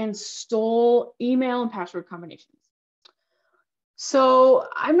app and stole email and password combinations. So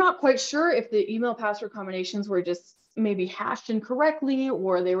I'm not quite sure if the email password combinations were just maybe hashed incorrectly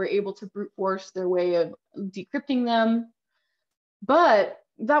or they were able to brute force their way of decrypting them, but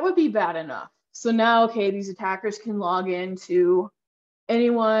that would be bad enough. So now, okay, these attackers can log into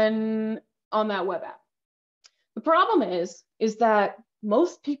anyone on that web app. The problem is that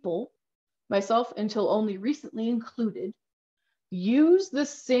most people, myself until only recently included, use the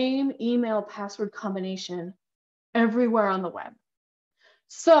same email password combination everywhere on the web.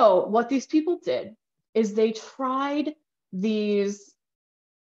 So what these people did is they tried these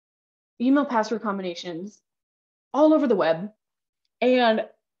email password combinations all over the web and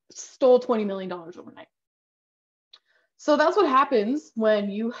stole $20 million overnight. So that's what happens when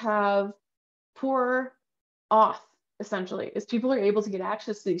you have poor auth, essentially, is people are able to get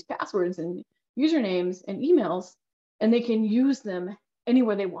access to these passwords and usernames and emails, and they can use them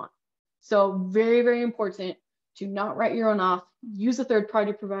anywhere they want. So very important to not write your own auth, use a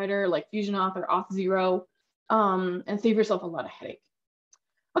third-party provider like FusionAuth or Auth0, and save yourself a lot of headache.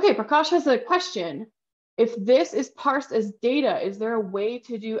 Okay, Prakash has a question. If this is parsed as data, is there a way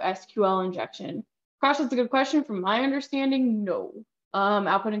to do SQL injection? Prakash, that's a good question. From my understanding, no.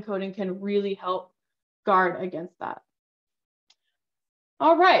 Output encoding can really help guard against that.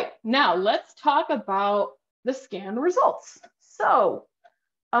 All right, now let's talk about the scan results. So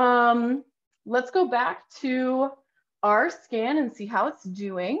let's go back to our scan and see how it's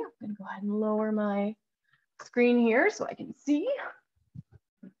doing. I'm gonna go ahead and lower my screen here so I can see.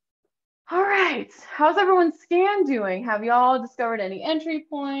 All right, how's everyone's scan doing? Have y'all discovered any entry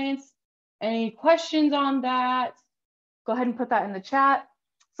points? Any questions on that? Go ahead and put that in the chat.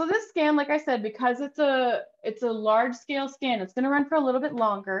 So this scan, like I said, because it's a large scale scan, it's gonna run for a little bit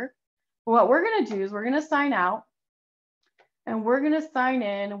longer. But what we're gonna do is we're gonna sign out and we're gonna sign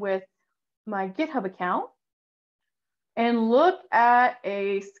in with my GitHub account and look at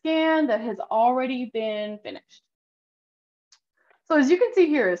a scan that has already been finished. So as you can see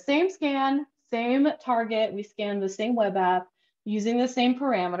here, same scan, same target, we scanned the same web app using the same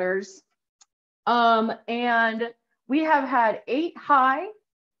parameters. And we have had 8 high,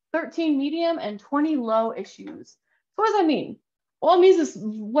 13 medium, and 20 low issues. So what does that mean? Well, it means this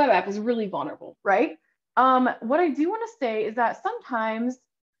web app is really vulnerable, right? What I do want to say is that sometimes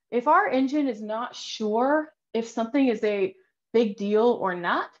if our engine is not sure if something is a big deal or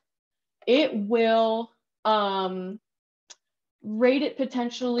not, it will rate it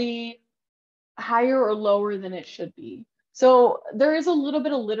potentially higher or lower than it should be. So there is a little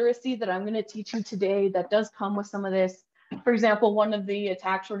bit of literacy that I'm going to teach you today that does come with some of this. For example, one of the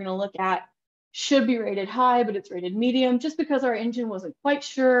attacks we're going to look at should be rated high, but it's rated medium just because our engine wasn't quite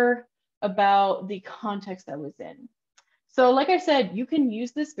sure about the context that was in. So like I said, you can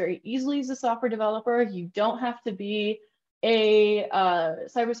use this very easily as a software developer. You don't have to be a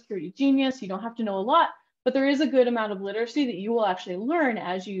cybersecurity genius. You don't have to know a lot, but there is a good amount of literacy that you will actually learn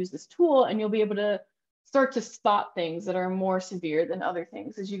as you use this tool, and you'll be able to start to spot things that are more severe than other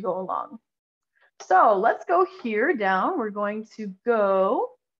things as you go along. So let's go here down. We're going to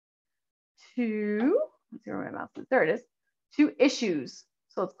go to, let's see where my mouse is. There it is, to issues.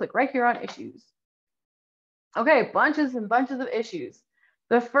 So let's click right here on issues. Okay, bunches and bunches of issues.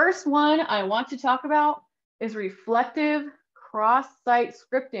 The first one I want to talk about is reflective cross-site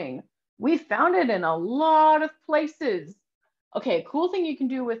scripting. We found it in a lot of places. Okay, cool thing you can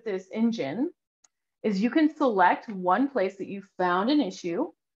do with this engine is you can select one place that you found an issue,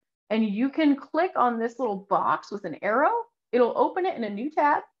 and you can click on this little box with an arrow. It'll open it in a new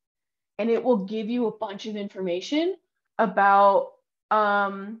tab, and it will give you a bunch of information about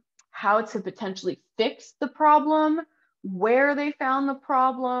how to potentially fix the problem, where they found the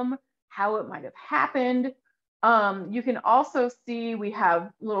problem, how it might have happened. You can also see we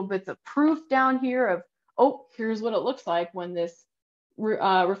have little bits of proof down here of, oh, here's what it looks like when this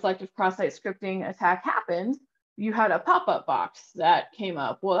reflective cross-site scripting attack happened. You had a pop-up box that came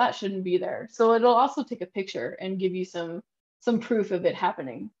up. Well, that shouldn't be there. So it'll also take a picture and give you some proof of it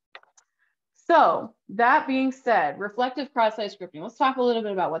happening. So that being said, reflective cross-site scripting, let's talk a little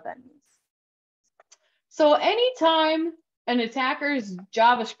bit about what that means. So anytime an attacker's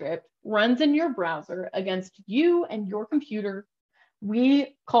JavaScript runs in your browser against you and your computer,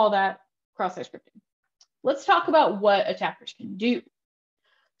 we call that cross-site scripting. Let's talk about what attackers can do.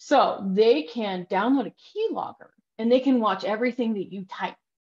 So they can download a keylogger and they can watch everything that you type.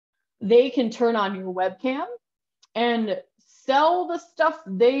 They can turn on your webcam and sell the stuff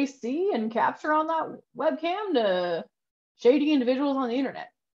they see and capture on that webcam to shady individuals on the internet.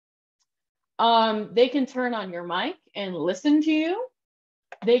 They can turn on your mic and listen to you.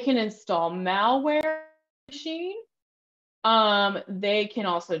 They can install malware on the machine. They can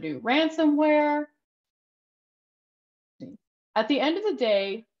also do ransomware. At the end of the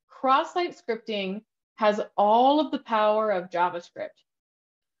day, cross-site scripting has all of the power of JavaScript.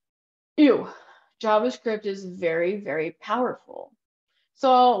 Ew, JavaScript is very, very powerful.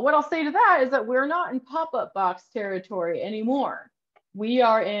 So what I'll say to that is that we're not in pop-up box territory anymore. We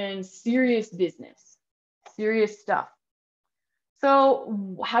are in serious business, serious stuff.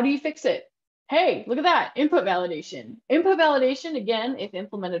 So how do you fix it? Hey, look at that, input validation. Input validation, again, if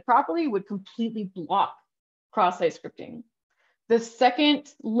implemented properly, would completely block cross-site scripting. The second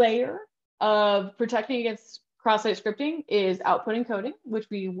layer of protecting against cross-site scripting is output encoding, which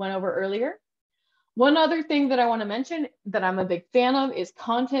we went over earlier. One other thing that I want to mention that I'm a big fan of is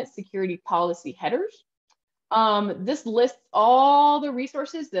content security policy headers. This lists all the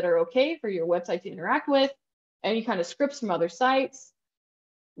resources that are okay for your website to interact with, any kind of scripts from other sites.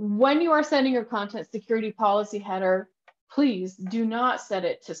 When you are sending your content security policy header, please do not set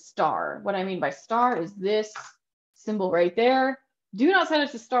it to star. What I mean by star is this symbol right there. Do not set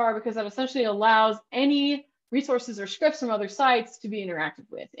it to star because that essentially allows any resources or scripts from other sites to be interacted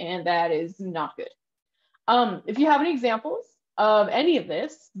with, and that is not good. If you have any examples of any of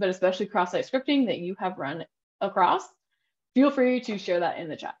this, but especially cross-site scripting that you have run across, feel free to share that in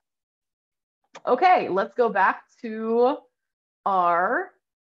the chat. Okay, let's go back to our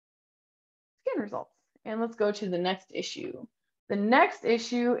scan results and let's go to the next issue. The next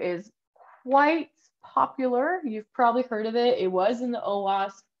issue is quite popular. You've probably heard of it. It was in the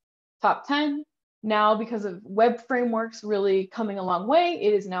OWASP top 10. Now, because of web frameworks really coming a long way,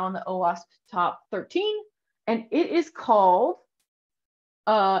 it is now in the OWASP top 13. And it is called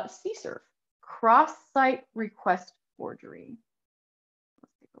CSRF, cross-site request forgery.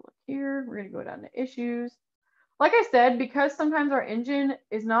 Let's take a look here. We're going to go down to issues. Like I said, because sometimes our engine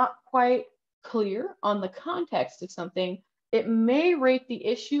is not quite clear on the context of something, it may rate the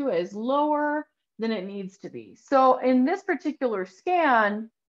issue as lower than it needs to be. So in this particular scan,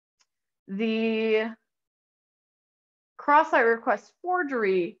 the cross-site request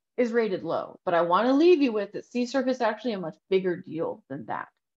forgery is rated low, but I want to leave you with that CSRF is actually a much bigger deal than that.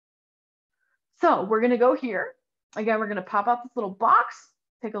 So we're going to go here. Again, we're going to pop up this little box,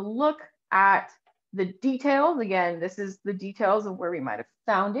 take a look at the details. Again, this is the details of where we might have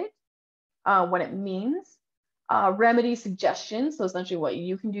found it, what it means, remedy suggestions, so essentially what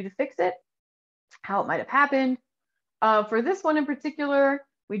you can do to fix it, how it might have happened. For this one in particular,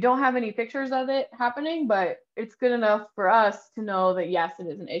 we don't have any pictures of it happening, but it's good enough for us to know that yes, it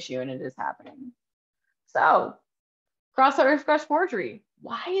is an issue and it is happening. So, cross-site request forgery.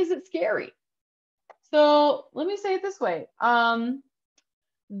 Why is it scary? So let me say it this way.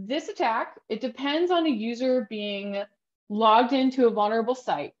 This attack, it depends on a user being logged into a vulnerable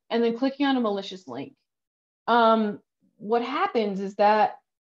site, and then clicking on a malicious link. What happens is that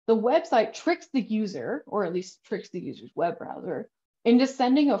the website tricks the user, or at least tricks the user's web browser, into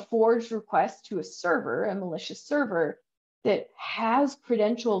sending a forged request to a server, a malicious server, that has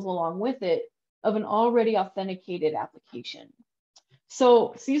credentials along with it of an already authenticated application.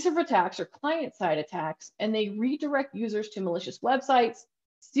 So CSRF attacks are client-side attacks, and they redirect users to malicious websites,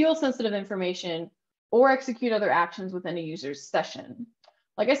 steal sensitive information, or execute other actions within a user's session.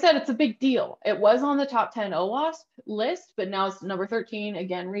 Like I said, it's a big deal. It was on the top 10 OWASP list, but now it's number 13.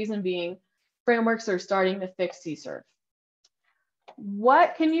 Again, reason being, frameworks are starting to fix CSRF.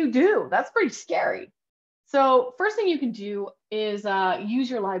 What can you do? That's pretty scary. So first thing you can do is use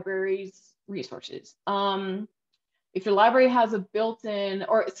your library's resources. If your library has a built-in,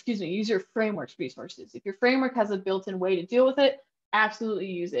 or excuse me, use your framework's resources. If your framework has a built-in way to deal with it, absolutely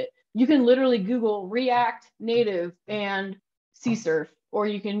use it. You can literally Google React Native and CSRF, or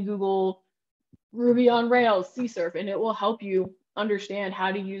you can Google Ruby on Rails CSRF, and it will help you understand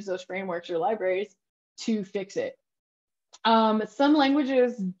how to use those frameworks or libraries to fix it. Some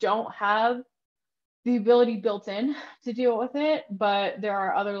languages don't have the ability built in to deal with it, but there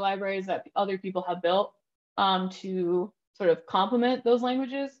are other libraries that other people have built to sort of complement those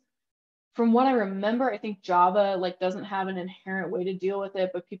languages. From what I remember, I think Java doesn't have an inherent way to deal with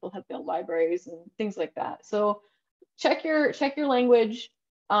it, but people have built libraries and things like that. So check your language,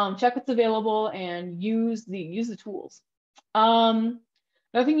 check what's available, and use the tools. Another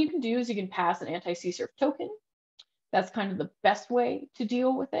thing you can do is you can pass an anti-CSRF token. That's kind of the best way to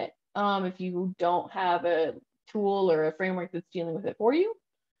deal with it if you don't have a tool or a framework that's dealing with it for you.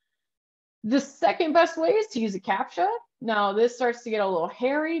 The second best way is to use a CAPTCHA. Now, this starts to get a little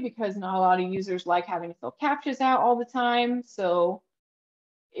hairy because not a lot of users like having to fill CAPTCHAs out all the time. So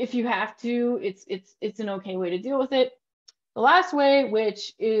if you have to, it's an okay way to deal with it. The last way,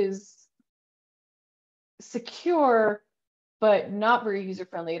 which is secure, but not very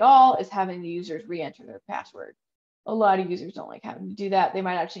user-friendly at all, is having the users re-enter their password. A lot of users don't like having to do that. They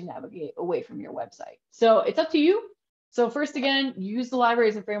might actually navigate away from your website. So it's up to you. So first, again, use the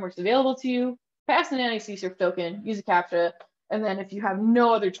libraries and frameworks available to you, pass an anti-CSRF token, use a CAPTCHA, and then if you have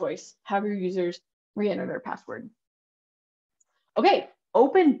no other choice, have your users re-enter their password. Okay,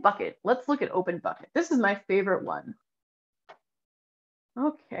 OpenBucket. Let's look at OpenBucket. This is my favorite one.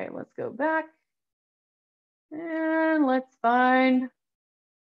 Okay, let's go back. And let's find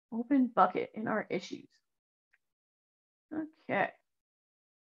OpenBucket in our issues. Okay.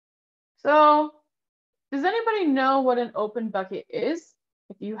 So does anybody know what an OpenBucket is?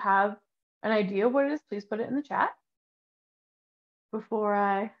 If you have an idea what it is, please put it in the chat before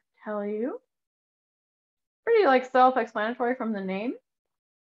I tell you. Pretty self-explanatory from the name.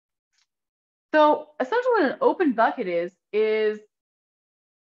 So essentially what an OpenBucket is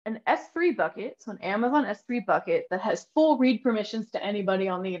an S3 bucket, so an Amazon S3 bucket that has full read permissions to anybody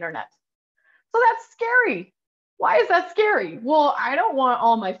on the internet. So that's scary. Why is that scary? Well, I don't want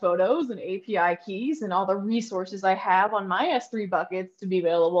all my photos and API keys and all the resources I have on my S3 buckets to be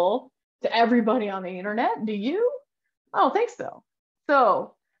available to everybody on the internet. Do you? I don't think so.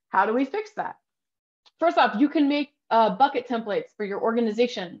 So how do we fix that? First off, you can make bucket templates for your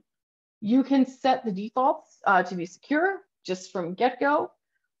organization. You can set the defaults to be secure just from get-go.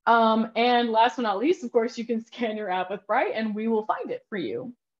 And last but not least, of course, you can scan your app with Bright and we will find it for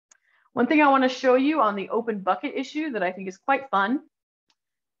you. One thing I want to show you on the OpenBucket issue that I think is quite fun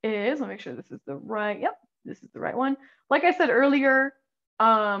is, let me make sure this is the right, yep, this is the right one. Like I said earlier,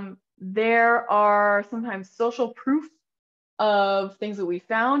 there are sometimes social proof of things that we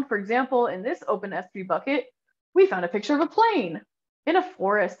found. For example, in this Open S3 bucket, we found a picture of a plane in a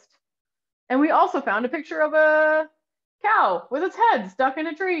forest. And we also found a picture of a cow with its head stuck in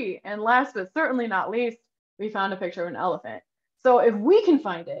a tree. And last but certainly not least, we found a picture of an elephant. So if we can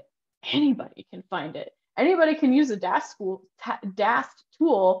find it, anybody can find it. Anybody can use a DAST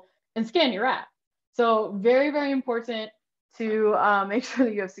tool and scan your app. So very, very important to make sure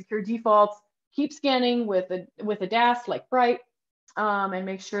that you have secure defaults. Keep scanning with a DAST like Bright, and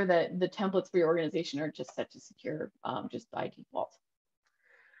make sure that the templates for your organization are just set to secure just by default.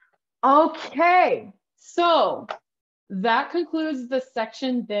 Okay, so that concludes the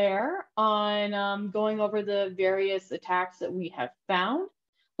section there on going over the various attacks that we have found.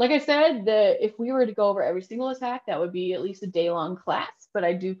 Like I said, if we were to go over every single attack, that would be at least a day-long class, but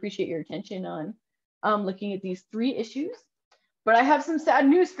I do appreciate your attention on looking at these 3 issues. But I have some sad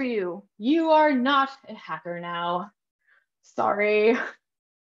news for you. You are not a hacker now. Sorry.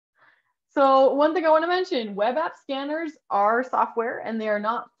 So one thing I want to mention, web app scanners are software and they are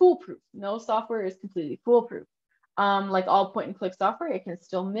not foolproof. No software is completely foolproof. Like all point and click software, it can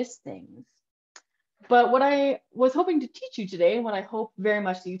still miss things. But what I was hoping to teach you today, and what I hope very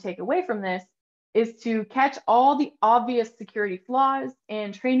much that you take away from this, is to catch all the obvious security flaws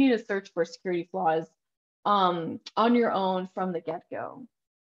and train you to search for security flaws on your own from the get-go.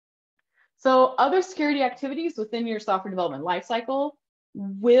 So other security activities within your software development lifecycle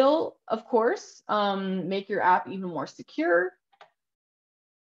will, of course, make your app even more secure.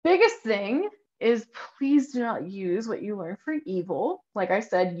 Biggest thing is please do not use what you learn for evil. Like I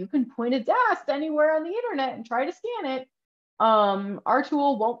said, you can point a DAST anywhere on the internet and try to scan it. Our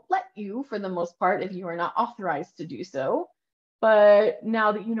tool won't let you for the most part if you are not authorized to do so. But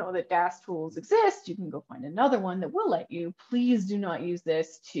now that you know that DAST tools exist, you can go find another one that will let you. Please do not use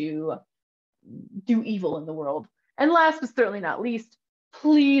this to do evil in the world. And last but certainly not least,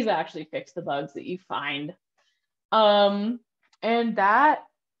 please actually fix the bugs that you find. And that,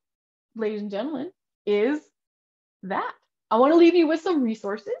 ladies and gentlemen, is that. I want to leave you with some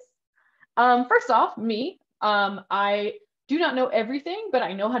resources. First off, me, I do not know everything, but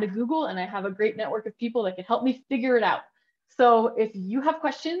I know how to Google, and I have a great network of people that can help me figure it out. So if you have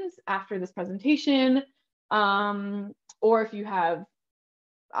questions after this presentation, or if you have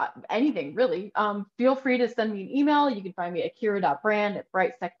anything really, feel free to send me an email. You can find me at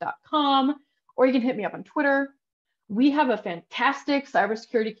akira.brand@brightsec.com, or you can hit me up on Twitter. We have a fantastic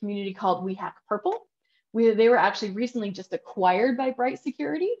cybersecurity community called We Hack Purple. They were actually recently just acquired by Bright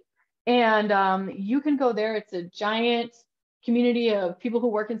Security, and you can go there. It's a giant community of people who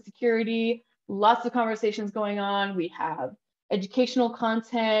work in security, lots of conversations going on. We have educational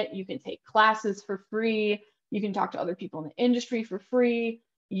content. You can take classes for free. You can talk to other people in the industry for free.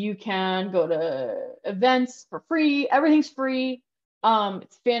 You can go to events for free. Everything's free.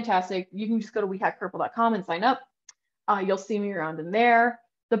 It's fantastic. You can just go to wehackpurple.com and sign up. You'll see me around in there.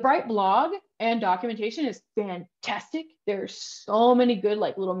 The Bright blog and documentation is fantastic. There's so many good,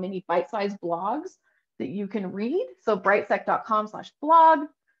 like little mini bite-sized blogs that you can read. So brightsec.com/blog.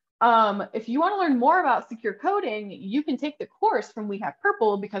 If you want to learn more about secure coding, you can take the course from We Hack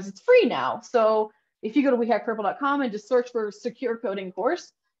Purple because it's free now. So if you go to wehackpurple.com and just search for secure coding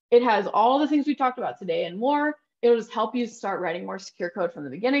course, it has all the things we talked about today and more. It'll just help you start writing more secure code from the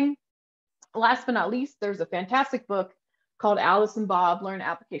beginning. Last but not least, there's a fantastic book called Alice and Bob Learn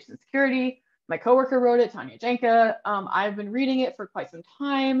Application Security. My coworker wrote it, Tanya Janka. I've been reading it for quite some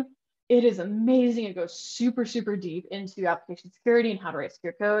time. It is amazing. It goes super, super deep into application security and how to write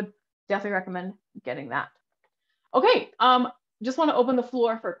secure code. Definitely recommend getting that. Okay, just want to open the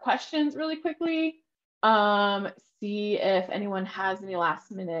floor for questions really quickly. See if anyone has any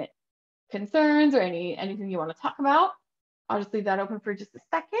last minute concerns or anything you want to talk about. I'll just leave that open for just a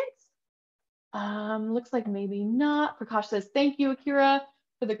second. Looks like maybe not. Prakash says, thank you, Akira,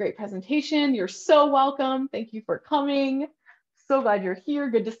 for the great presentation. You're so welcome. Thank you for coming. So glad you're here.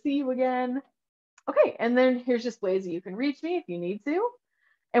 Good to see you again. Okay, and then here's just ways that you can reach me if you need to.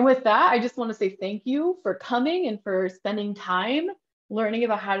 And with that, I just want to say thank you for coming and for spending time learning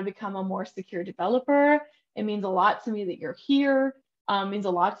about how to become a more secure developer. It means a lot to me that you're here. It means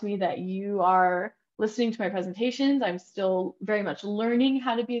a lot to me that you are listening to my presentations. I'm still very much learning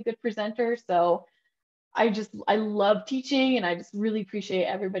how to be a good presenter. So I love teaching, and I just really appreciate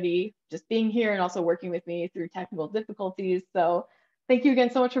everybody just being here and also working with me through technical difficulties. So thank you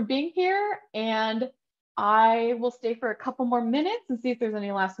again so much for being here. And I will stay for a couple more minutes and see if there's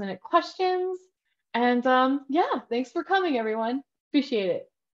any last minute questions. And yeah, thanks for coming, everyone. Appreciate it.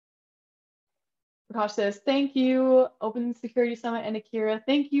 Prakash says, thank you, Open Security Summit and Akira.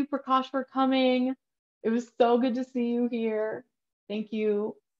 Thank you, Prakash, for coming. It was so good to see you here. Thank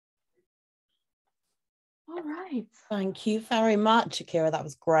you. All right. Thank you very much, Akira. That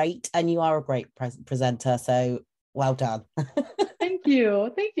was great. And you are a great presenter. So well done. Thank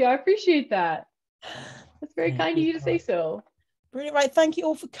you. Thank you. I appreciate that. That's very kind of you to say so. Brilliant. Right. Thank you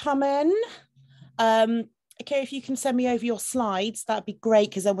all for coming. Akira, if you can send me over your slides, that'd be great,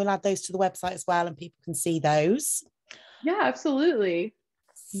 because then we'll add those to the website as well and people can see those. Yeah, absolutely.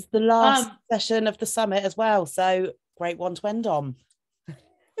 This is the last session of the summit as well. So great one to end on.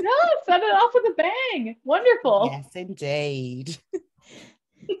 No, set it off with a bang. Wonderful. Yes, indeed.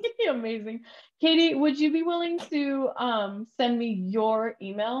 Amazing. Katie, would you be willing to send me your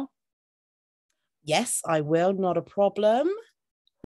email? Yes, I will. Not a problem.